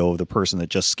video of the person that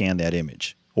just scanned that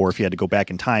image. Or if you had to go back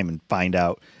in time and find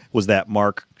out, was that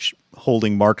Mark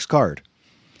holding Mark's card?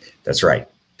 That's right.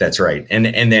 And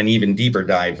then even deeper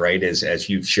dive, right, as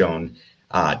you've shown,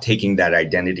 taking that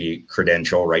identity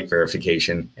credential, right,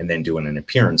 verification, and then doing an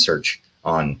appearance search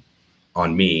on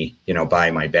me,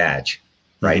 by my badge,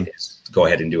 right? Go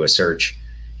ahead and do a search,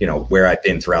 where I've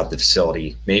been throughout the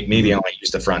facility. Maybe I only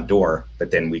use the front door, but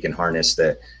then we can harness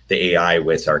the AI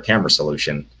with our camera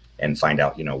solution and find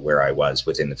out, where I was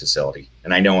within the facility.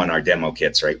 And I know on our demo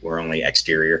kits, right, we're only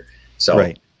exterior,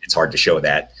 so it's hard to show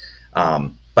that.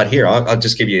 But here, I'll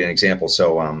just give you an example.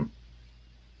 So,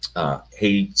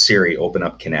 hey Siri, open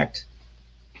up Connect.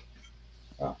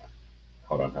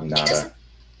 Hold on, I'm not.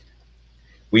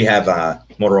 We have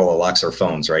Motorola locks our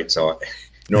phones, right? So,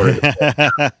 in order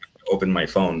to open my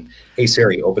phone, hey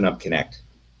Siri, open up Connect.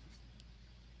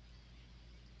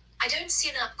 I don't see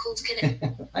an app called Connect.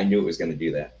 I knew it was going to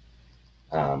do that.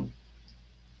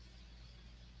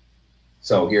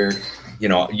 So here,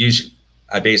 usually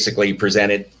I basically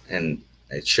present it, and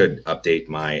it should update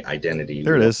my identity.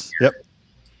 There it is. Yep.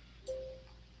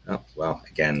 Oh, well,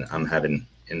 again, I'm having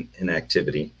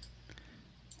inactivity.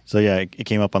 So yeah, it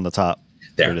came up on the top.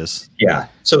 There it is. Yeah.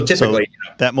 So typically,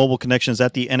 that mobile connection, is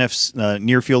that the NFC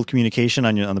near field communication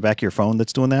on the back of your phone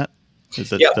that's doing that?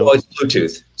 Is that well, it's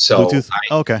Bluetooth. So Bluetooth.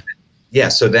 Okay. Yeah.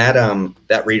 So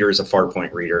that reader is a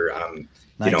Farpoint reader.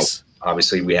 Nice.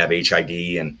 Obviously we have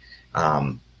HID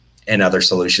and other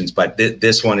solutions, but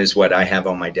this one is what I have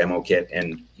on my demo kit.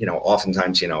 And,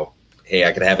 oftentimes, hey,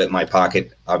 I could have it in my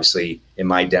pocket. Obviously in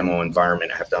my demo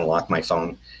environment, I have to unlock my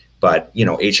phone, but,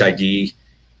 HID,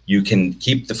 you can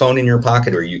keep the phone in your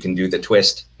pocket or you can do the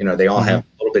twist. They all have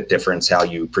a little bit difference how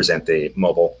you present the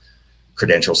mobile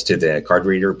credentials to the card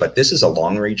reader, but this is a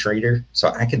long reach reader. So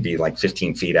I could be like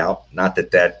 15 feet out. Not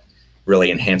that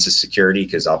really enhances security,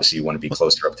 because obviously you want to be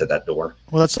closer up to that door.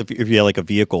 Well, that's if you had like a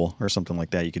vehicle or something like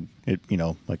that, you could,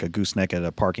 like a gooseneck at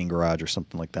a parking garage or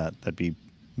something like that. That'd be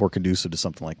more conducive to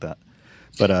something like that.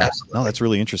 But no, that's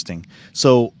really interesting.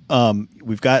 So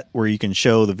we've got where you can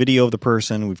show the video of the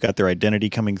person. We've got their identity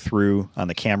coming through on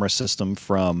the camera system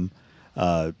from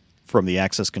the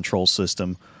access control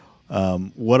system.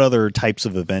 What other types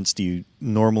of events do you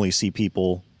normally see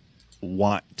people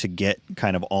want to get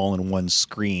kind of all in one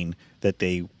screen that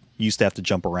they used to have to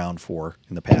jump around for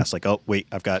in the past. Like, oh wait,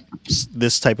 I've got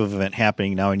this type of event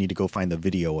happening now. I need to go find the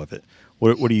video of it.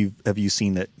 What have you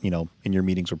seen that, you know, in your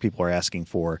meetings where people are asking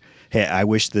for? Hey, I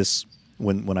wish this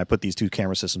when I put these two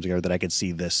camera systems together that I could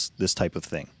see this type of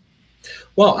thing.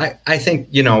 Well, I think,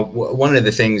 you know, one of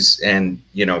the things, and,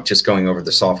 you know, just going over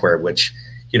the software, which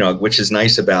is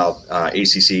nice about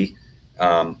ACC,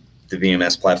 the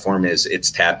VMS platform, is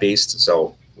it's tab based.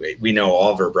 So we know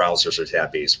all of our browsers are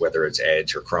tab based, whether it's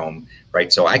Edge or Chrome,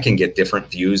 right? So I can get different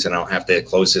views, and I don't have to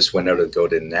close this window to go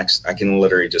to the next. I can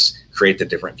literally just create the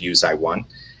different views I want.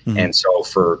 Mm-hmm. And so,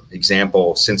 for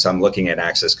example, since I'm looking at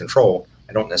access control,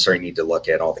 I don't necessarily need to look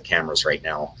at all the cameras right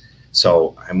now.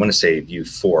 So I'm going to say view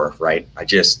 4, right? I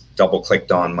just double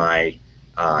clicked on my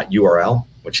URL,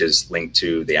 which is linked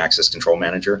to the access control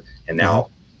manager. And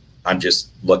now I'm just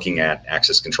looking at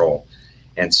access control.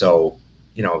 And so,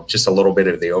 you know, just a little bit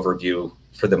of the overview.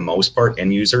 For the most part,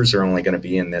 end users are only going to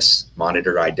be in this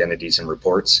monitor identities and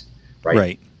reports, right?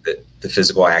 Right. The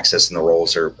physical access and the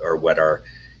roles are what are,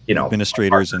 you know,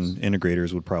 administrators and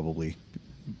integrators would probably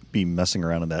be messing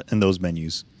around in those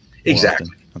menus. Exactly.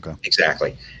 Okay.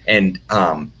 Exactly. And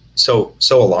so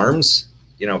alarms,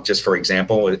 you know, just for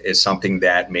example, is something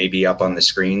that may be up on the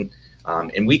screen,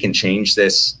 and we can change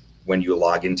this when you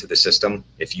log into the system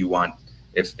if you want.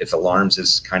 If alarms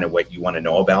is kind of what you want to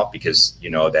know about, because you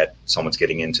know that someone's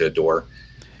getting into a door.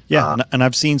 Yeah, and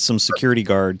I've seen some security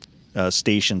guard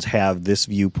stations have this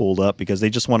view pulled up because they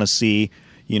just want to see,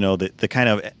 you know, the kind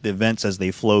of events as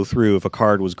they flow through. If a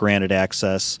card was granted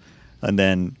access, and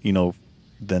then, you know,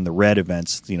 then the red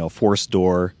events, you know, forced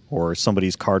door, or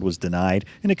somebody's card was denied,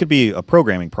 and it could be a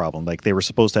programming problem, like they were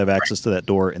supposed to have access to that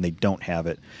door and they don't have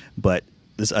it. But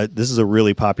this is a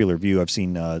really popular view. I've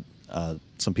seen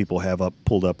some people have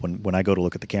pulled up when I go to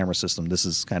look at the camera system. This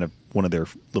is kind of one of their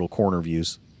little corner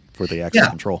views for the access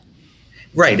control.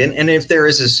 Right. And if there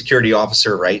is a security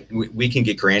officer, right, we can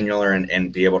get granular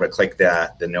and be able to click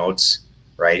the notes,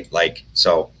 right? Like,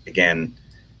 so again,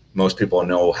 most people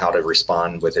know how to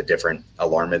respond with a different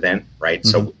alarm event, right? Mm-hmm.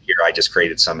 So here I just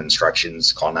created some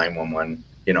instructions: call 911,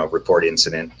 you know, report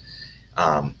incident.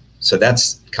 So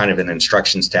that's kind of an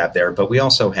instructions tab there. But we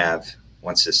also have,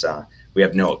 we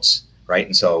have notes. Right.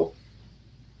 And so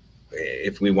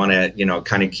if we want to, you know,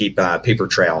 kind of keep a paper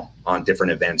trail on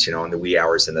different events, you know, in the wee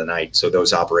hours of the night. So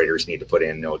those operators need to put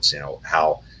in notes, you know,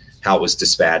 how it was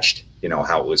dispatched, you know,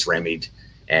 how it was remedied,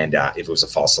 and if it was a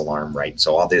false alarm. Right.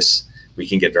 So all this, we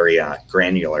can get very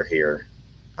granular here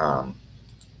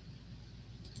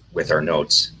with our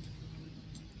notes.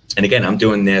 And again, I'm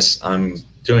doing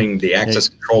the access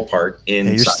control part in.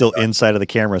 You're still inside of the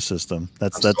camera system.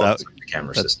 That's the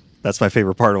camera system. That's my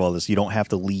favorite part of all this. You don't have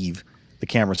to leave the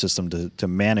camera system to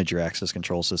manage your access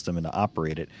control system and to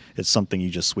operate it. It's something you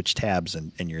just switch tabs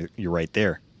and you're right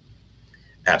there.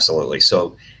 Absolutely.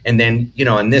 So, and then, you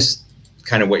know, and this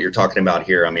kind of what you're talking about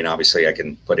here, I mean, obviously I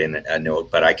can put in a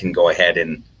note, but I can go ahead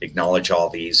and acknowledge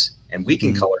all these, and we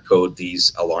can color code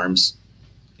these alarms,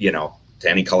 you know, to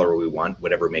any color we want,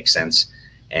 whatever makes sense.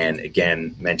 And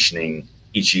again, mentioning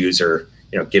each user,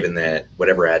 you know, given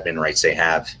whatever admin rights they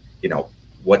have, you know,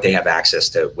 what they have access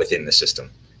to within the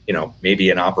system. You know, maybe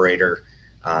an operator,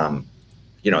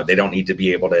 you know, they don't need to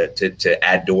be able to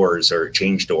add doors or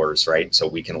change doors, right? So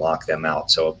we can lock them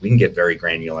out. So we can get very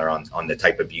granular on the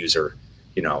type of user,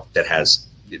 you know, that has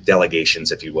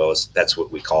delegations, if you will. That's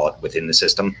what we call it within the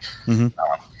system. Mm-hmm.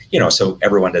 You know, so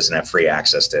everyone doesn't have free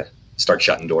access to start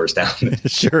shutting doors down.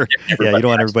 Sure. Yeah, you don't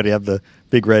want everybody to have the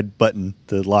big red button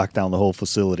to lock down the whole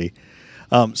facility.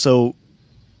 So,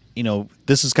 you know,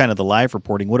 this is kind of the live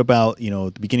reporting. What about, you know,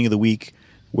 at the beginning of the week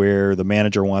where the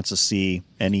manager wants to see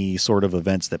any sort of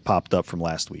events that popped up from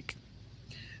last week?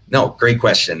 No, great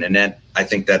question. And I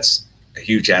think that's a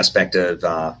huge aspect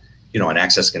of, you know, an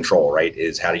access control, right,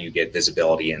 is how do you get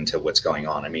visibility into what's going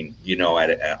on? I mean, you know,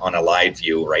 on a live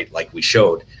view, right, like we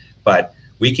showed, but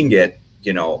we can get,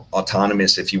 you know,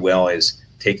 autonomous, if you will, is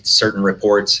take certain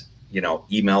reports, you know,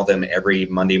 email them every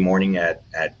Monday morning at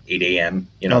 8 a.m.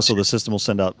 You know, so the system will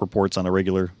send out reports on a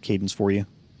regular cadence for you.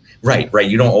 Right.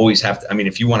 You don't always have to. I mean,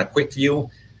 if you want a quick view,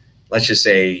 let's just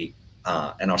say,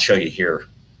 and I'll show you here.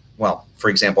 Well, for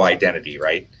example, identity,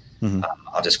 right? Mm-hmm.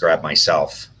 I'll just grab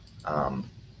myself.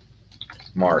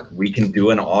 Mark, we can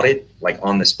do an audit like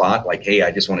on the spot. Like, hey,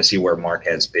 I just want to see where Mark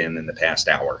has been in the past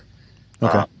hour.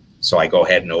 Okay. So I go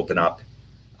ahead and open up,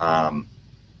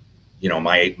 you know,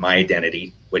 my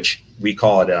identity, which we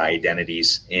call it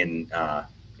identities in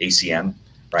ACM,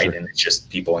 right? Sure. And it's just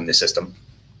people in the system.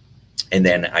 And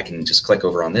then I can just click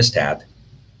over on this tab,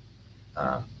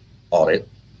 audit.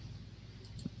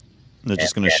 They're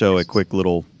just going to show a quick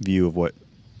little view of what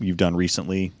you've done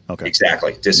recently. Okay.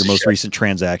 Exactly. This Your is most recent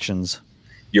transactions.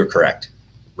 You're correct.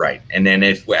 Right. And then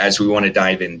as we want to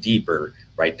dive in deeper,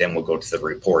 right, then we'll go to the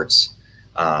reports.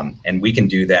 And we can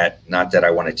do that. Not that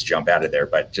I wanted to jump out of there,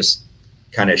 but just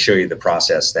kind of show you the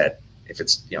process that if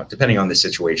it's, depending on the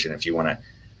situation, if you want to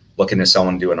look into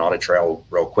someone, do an audit trail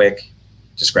real quick,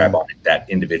 just grab on that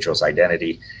individual's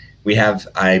identity. We have,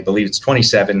 I believe it's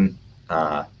 27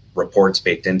 reports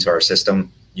baked into our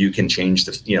system. You can change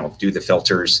do the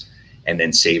filters and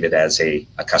then save it as a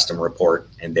custom report,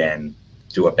 and then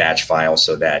do a batch file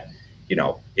so that,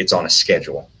 it's on a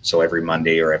schedule. So every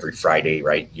Monday or every Friday,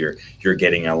 right, you're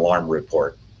getting an alarm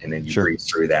report, and then you read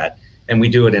through that. And we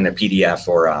do it in a PDF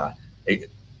or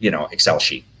Excel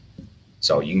sheet.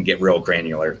 So you can get real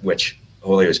granular, which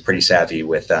Julio is pretty savvy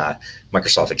with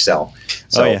Microsoft Excel.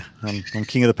 So, oh yeah, I'm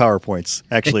king of the PowerPoints.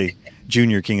 Actually,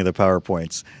 junior king of the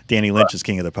PowerPoints. Danny Lynch is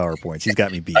king of the PowerPoints. He's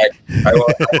got me beat. I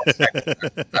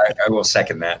will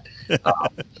second that.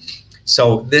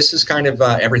 So this is kind of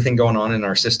everything going on in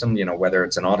our system, whether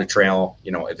it's an audit trail,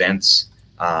 events,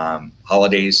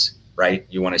 holidays, right?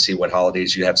 You want to see what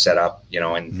holidays you have set up,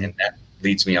 and that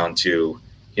leads me on to,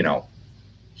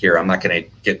 here, I'm not going to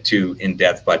get too in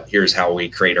depth, but here's how we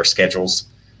create our schedules,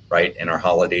 right? And our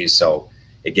holidays. So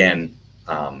again,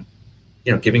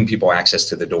 giving people access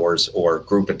to the doors or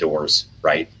group of doors,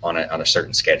 right, on a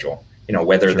certain schedule,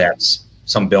 whether that's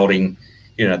some building,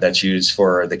 that's used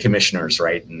for the commissioners,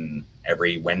 right? And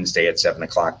every Wednesday at 7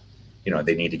 o'clock,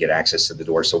 they need to get access to the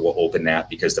door. So we'll open that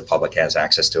because the public has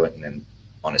access to it, and then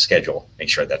on a schedule, make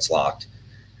sure that's locked.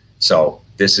 So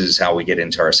this is how we get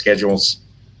into our schedules,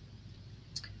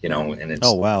 and it's,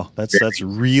 oh, wow. That's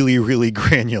really, really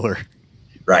granular.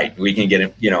 Right. We can get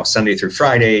it, Sunday through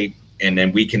Friday. And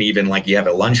then we can even, like, you have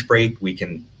a lunch break, we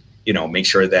can, make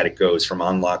sure that it goes from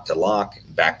unlocked to lock,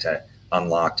 back to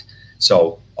unlocked.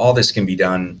 So all this can be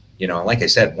done, like I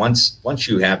said, once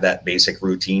you have that basic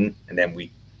routine, and then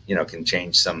we, can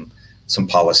change some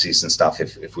policies and stuff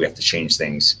if we have to change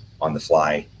things on the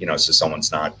fly, so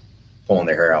someone's not pulling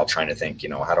their hair out trying to think,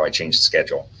 how do I change the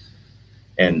schedule?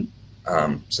 And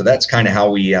so that's kind of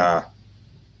how we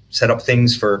set up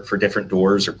things for different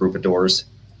doors or group of doors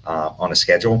on a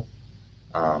schedule.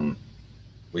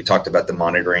 We talked about the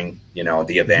monitoring,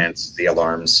 the events, the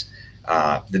alarms,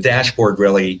 the dashboard.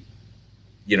 Really,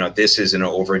 this is an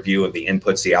overview of the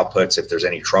inputs, the outputs. If there's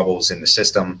any troubles in the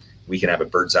system, we can have a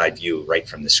bird's eye view right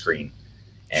from the screen.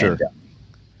 And,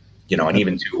 and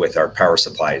even too with our power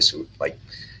supplies, like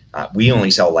we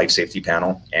only sell life safety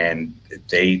panel, and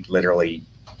they literally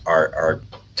are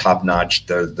top notch.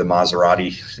 The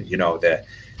Maserati, the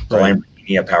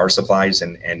Lamborghini power supplies.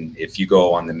 And if you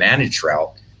go on the managed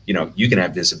route, you can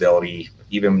have visibility,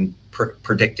 even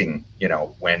predicting,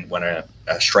 when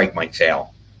a strike might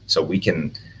fail. So we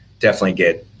can definitely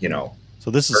get,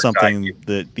 So this is something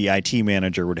that the IT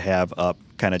manager would have up,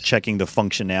 kind of checking the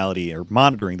functionality or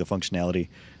monitoring the functionality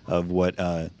of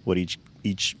what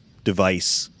each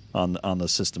device on the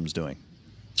system's doing.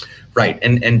 Right.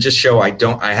 And just show,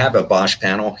 I have a Bosch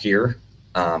panel here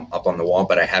up on the wall,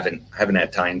 but I haven't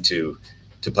had time to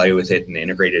play with it and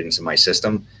integrate it into my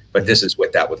system. But this is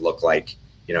what that would look like.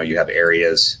 You have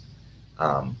areas,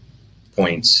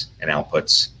 points, and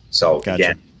outputs. So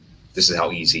again, this is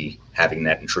how easy having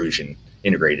that intrusion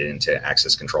integrated into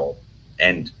access control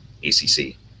and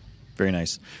ACC. Very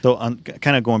nice. So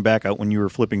kind of going back out when you were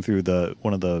flipping through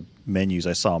one of the menus,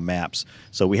 I saw maps.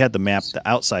 So we had the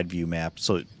outside view map.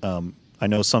 So I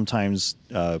know sometimes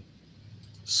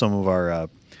some of our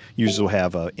users will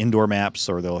have indoor maps,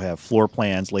 or they'll have floor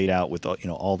plans laid out with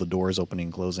all the doors opening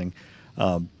and closing.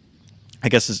 I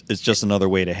guess it's just another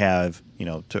way to have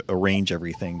to arrange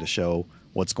everything to show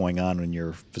what's going on in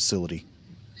your facility.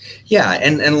 Yeah,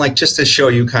 and like just to show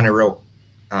you kind of real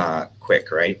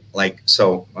quick, right? Like,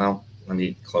 so, well, let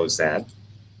me close that.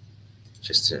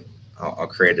 I'll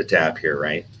create a tab here,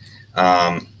 right?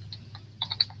 I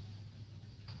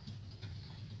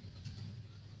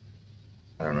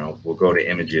don't know, we'll go to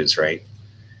images, right?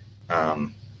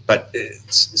 But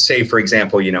say, for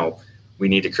example, we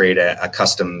need to create a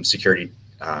custom security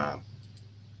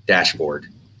dashboard.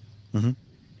 Mm-hmm.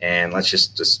 And let's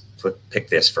just pick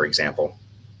this, for example.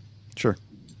 Sure.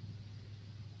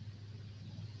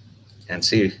 And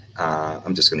see,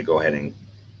 I'm just going to go ahead and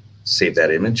save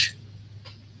that image.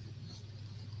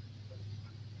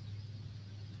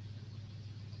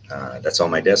 That's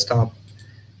on my desktop.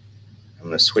 I'm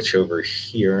going to switch over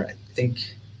here, I think.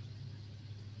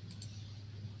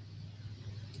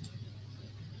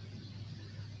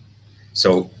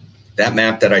 So that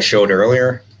map that I showed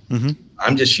earlier,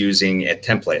 I'm just using a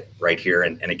template right here.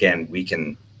 And again, we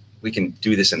can we can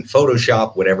do this in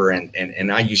Photoshop, whatever.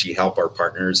 And I usually help our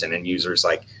partners and end users,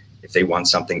 like if they want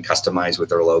something customized with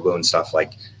their logo and stuff,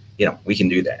 like, we can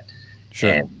do that.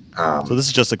 Sure. And, so this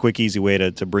is just a quick, easy way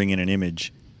to bring in an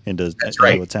image into a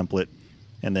template,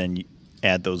 and then you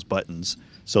add those buttons.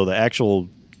 So the actual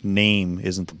name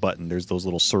isn't the button. There's those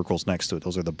little circles next to it.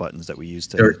 Those are the buttons that we use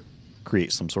to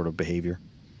create some sort of behavior.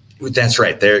 That's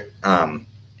right. There.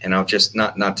 And I'll just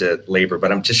not to labor,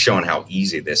 but I'm just showing how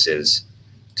easy this is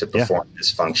to perform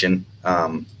this function.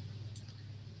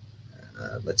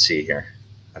 Let's see here.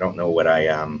 I don't know what I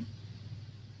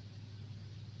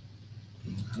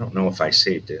don't know if I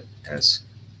saved it as.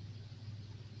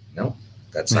 No,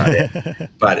 that's not it.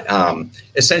 But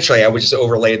essentially, I would just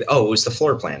overlay. It was the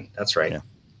floor plan. That's right. Yeah.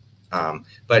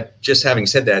 But just having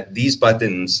said that, these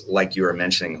buttons, like you were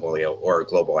mentioning, Julio, are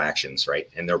global actions, right?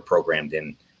 And they're programmed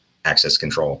in access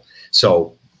control.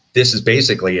 So this is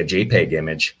basically a JPEG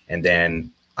image. And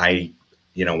then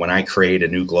when I create a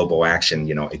new global action,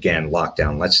 again,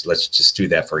 lockdown, let's just do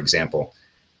that. For example,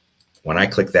 when I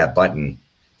click that button,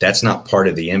 that's not part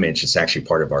of the image. It's actually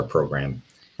part of our program.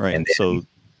 Right. And then, so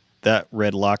that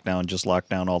red lockdown just locked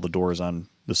down all the doors on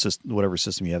the system, whatever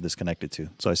system you have this connected to.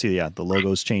 So I see, the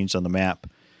logo's changed on the map.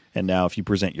 And now if you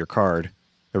present your card,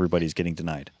 everybody's getting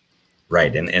denied.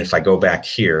 Right. And if I go back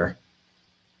here,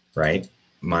 right,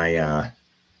 my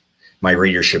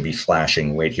reader should be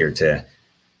flashing. Wait here to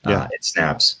it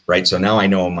snaps, right? So now I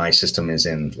know my system is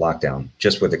in lockdown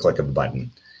just with the click of a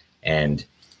button. And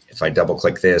if I double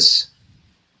click this,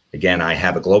 again, I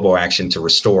have a global action to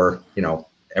restore,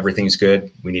 everything's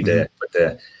good. We need to put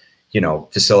the,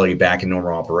 facility back in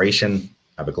normal operation.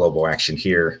 I have a global action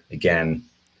here. Again,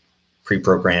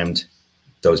 pre-programmed,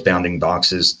 those bounding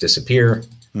boxes disappear,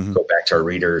 go back to our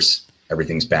readers,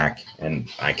 everything's back, and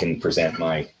I can present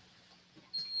my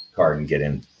card and get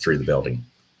in through the building.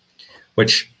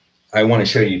 Which I want to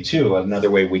show you too.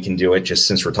 Another way we can do it, just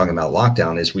since we're talking about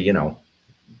lockdown, is we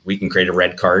can create a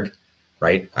red card,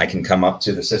 right? I can come up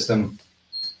to the system,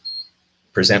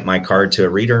 present my card to a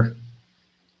reader,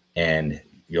 and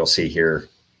you'll see here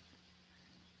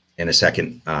in a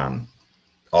second,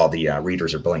 all the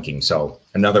readers are blinking. So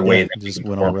another way that we can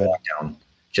perform lockdown,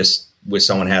 just with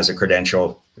someone has a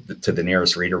credential to the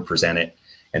nearest reader, present it,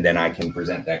 and then I can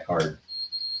present that card,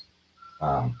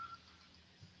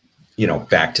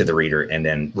 back to the reader and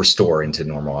then restore into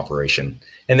normal operation.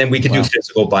 And then we can do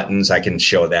physical buttons. I can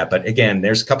show that. But again,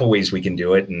 there's a couple ways we can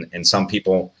do it. And some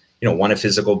people, want a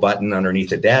physical button underneath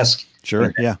the desk.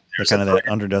 Sure. Yeah. There's kind of that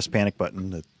under desk panic button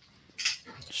that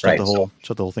shut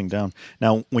the whole thing down.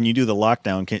 Now, when you do the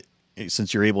lockdown,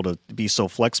 since you're able to be so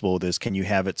flexible with this, can you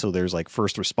have it so there's like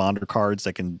first responder cards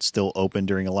that can still open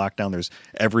during a lockdown? There's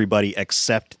everybody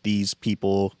except these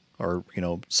people are,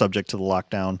 subject to the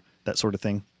lockdown, that sort of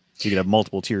thing. So you could have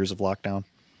multiple tiers of lockdown.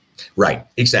 Right,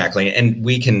 exactly. And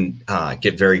we can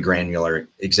get very granular.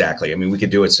 Exactly. I mean, we could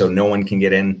do it so no one can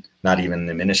get in, not even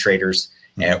administrators,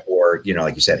 or,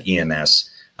 like you said,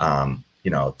 EMS,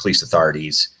 police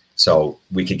authorities. So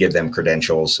we could give them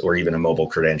credentials or even a mobile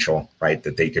credential, right,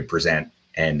 that they could present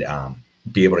and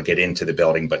be able to get into the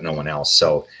building, but no one else.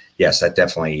 So yes, that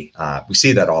definitely, we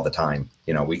see that all the time.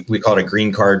 We call it a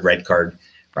green card, red card,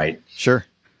 right? Sure.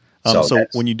 So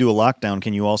when you do a lockdown,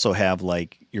 can you also have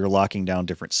like you're locking down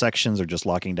different sections or just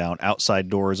locking down outside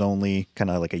doors only? Kind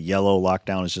of like a yellow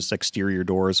lockdown is just exterior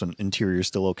doors and interior is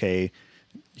still okay.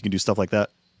 You can do stuff like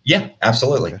that. Yeah,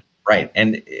 absolutely. Okay. Right.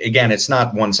 And again, it's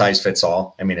not one size fits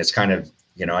all. I mean, it's kind of,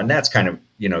 and that's kind of,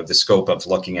 the scope of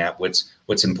looking at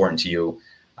what's important to you.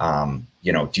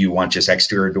 Do you want just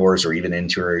exterior doors or even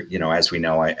interior? As we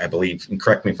know, I believe, and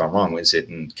correct me if I'm wrong, is it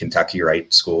in Kentucky,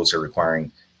 right? Schools are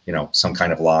requiring some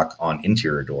kind of lock on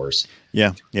interior doors.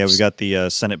 Yeah. We've got the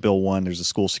Senate Bill 1. There's a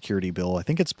school security bill. I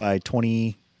think it's by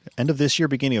end of this year,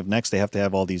 beginning of next. They have to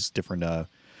have all these different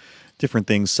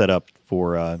things set up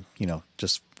for,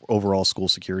 just overall school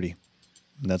security.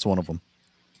 And that's one of them.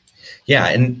 Yeah.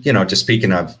 And, just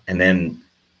speaking of, and then,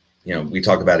 we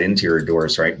talk about interior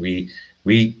doors, right?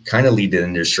 We kind of lead the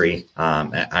industry.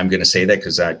 I'm going to say that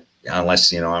because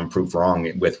unless, I'm proved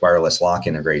wrong with wireless lock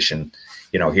integration,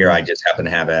 here I just happen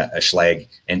to have a Schlage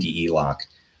NDE lock,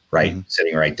 right,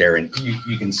 sitting right there, and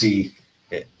you can see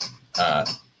it.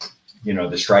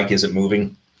 The strike isn't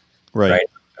moving, right?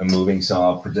 I'm moving, so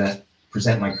I'll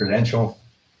present my credential.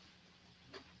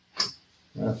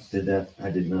 Did that? I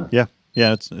did not. Yeah,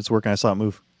 it's working. I saw it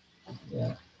move.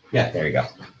 Yeah. There you go.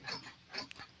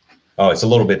 Oh, it's a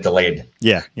little bit delayed.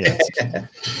 Yeah.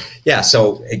 Yeah.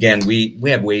 So again, we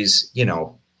have ways,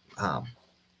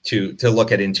 to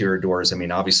look at interior doors. I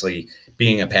mean, obviously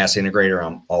being a pass integrator,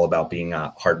 I'm all about being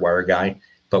a hardwire guy,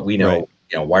 but we know,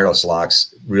 wireless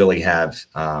locks really have,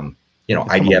 They've come a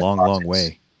IDF long, long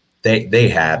way. They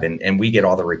have, and we get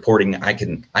all the reporting. I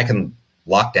can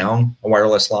lock down a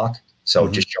wireless lock. So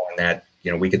just showing that,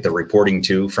 we get the reporting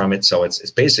too from it. So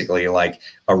it's basically like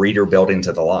a reader built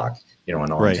into the lock, in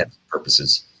all intents and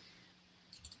purposes.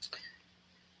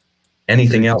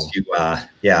 Anything else you,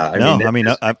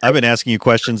 I've been asking you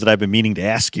questions that I've been meaning to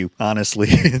ask you, honestly.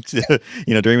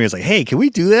 During me, it's like, hey, can we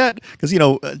do that? Because,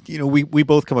 we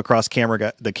both come across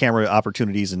the camera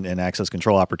opportunities and access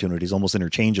control opportunities almost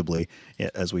interchangeably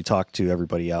as we talk to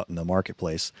everybody out in the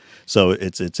marketplace. So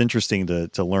it's interesting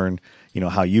to learn,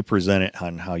 how you present it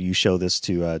and how you show this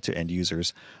to end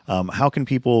users. How can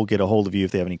people get a hold of you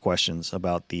if they have any questions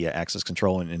about the access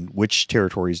control and which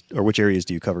territories or which areas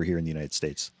do you cover here in the United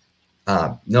States?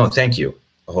 No, thank you,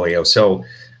 Julio. So,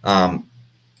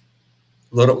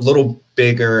 little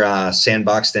bigger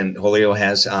sandbox than Julio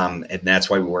has, and that's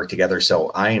why we work together.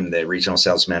 So I am the regional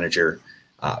sales manager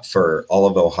for all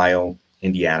of Ohio,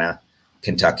 Indiana,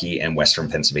 Kentucky, and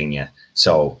Western Pennsylvania.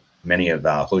 So many of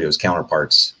Julio's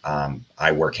counterparts,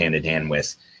 I work hand in hand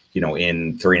with,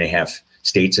 in 3.5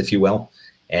 states, if you will.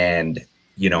 And,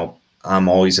 I'm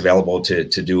always available to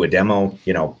do a demo,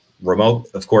 remote,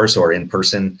 of course, or in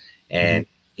person. And,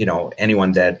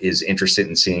 anyone that is interested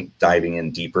in diving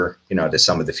in deeper, to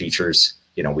some of the features,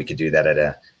 we could do that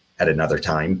at another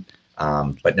time.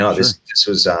 But no, sure. This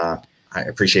was, I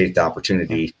appreciate the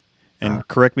opportunity. And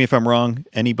correct me if I'm wrong,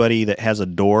 anybody that has a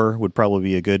door would probably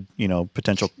be a good,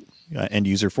 potential end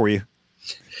user for you.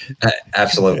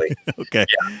 Absolutely. Okay.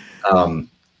 Yeah.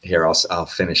 Here, I'll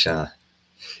finish.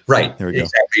 Right. There we go.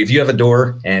 Exactly. If you have a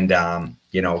door and,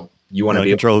 you want to be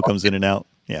control who comes in and out.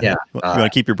 Yeah. You want to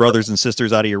keep your brothers and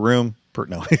sisters out of your room?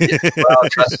 No. Well,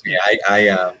 trust me,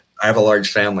 I have a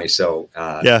large family, so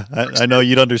I know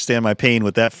you'd understand my pain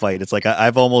with that fight. It's like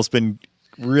I've almost been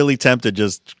really tempted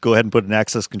just go ahead and put an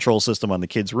access control system on the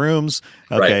kids' rooms.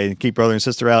 Okay, right. Keep brother and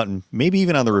sister out, and maybe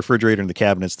even on the refrigerator and the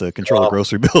cabinets to control the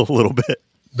grocery bill a little bit.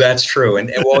 That's true,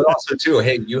 and well, also too,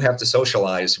 hey, you have to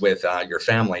socialize with your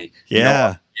family.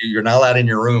 Yeah, you're not allowed in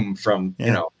your room from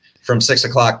from 6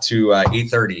 o'clock to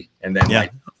 8:30, and then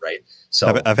right.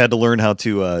 So I've had to learn how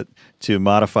to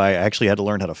modify. I actually had to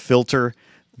learn how to filter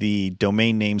the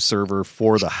domain name server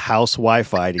for the house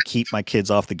Wi-Fi to keep my kids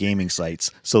off the gaming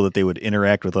sites so that they would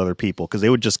interact with other people, because they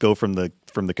would just go from the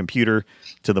computer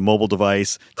to the mobile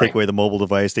device, take away the mobile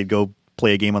device, they'd go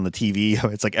play a game on the TV.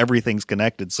 It's like everything's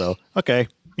connected. So had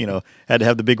to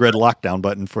have the big red lockdown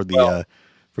button for the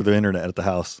internet at the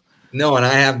house. No, and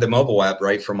I have the mobile app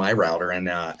right from my router, and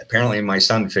apparently my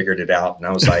son figured it out, and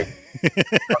I was like,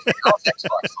 "How's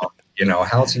Xbox on?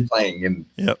 How's he playing?" And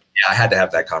I had to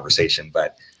have that conversation.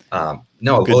 But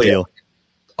no, good deal.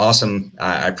 Awesome.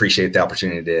 I appreciate the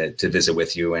opportunity to visit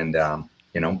with you, and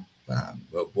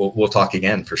we'll talk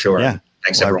again for sure. Yeah,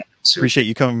 thanks everyone. Appreciate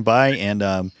you coming by,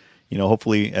 and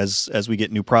hopefully as we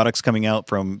get new products coming out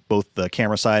from both the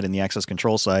camera side and the access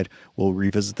control side, we'll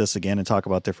revisit this again and talk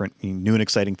about different new and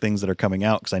exciting things that are coming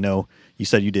out. Because I know you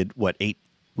said you did 8?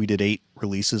 We did 8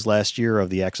 releases last year of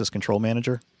the Access Control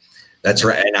Manager. That's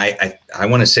right, and I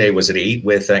want to say, was it 8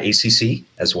 with ACC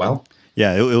as well?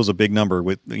 Yeah, it was a big number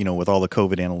with with all the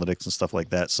COVID analytics and stuff like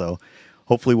that. So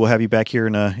hopefully we'll have you back here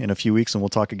in a few weeks, and we'll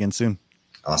talk again soon.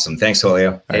 Awesome, thanks,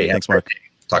 Julio. All right, thanks, Mark.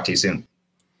 Talk to you soon.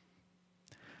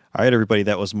 All right, everybody,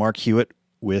 that was Mark Hewitt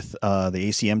with the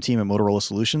ACM team at Motorola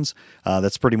Solutions.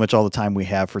 That's pretty much all the time we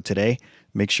have for today.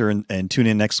 Make sure and tune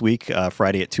in next week,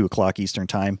 Friday at 2 o'clock Eastern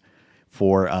time,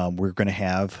 for we're going to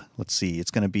have,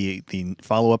 it's going to be the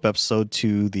follow-up episode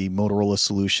to the Motorola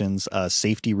Solutions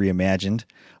Safety Reimagined.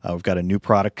 We've got a new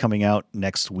product coming out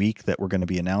next week that we're going to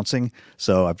be announcing.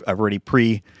 So I've already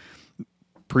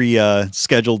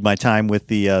scheduled my time with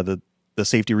the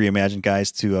Safety Reimagined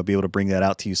guys to be able to bring that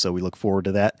out to you. So we look forward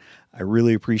to that. I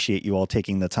really appreciate you all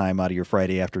taking the time out of your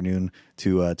Friday afternoon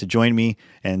to join me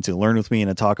and to learn with me and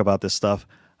to talk about this stuff.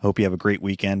 I hope you have a great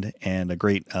weekend and a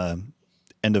great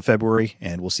end of February,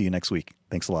 and we'll see you next week.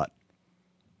 Thanks a lot.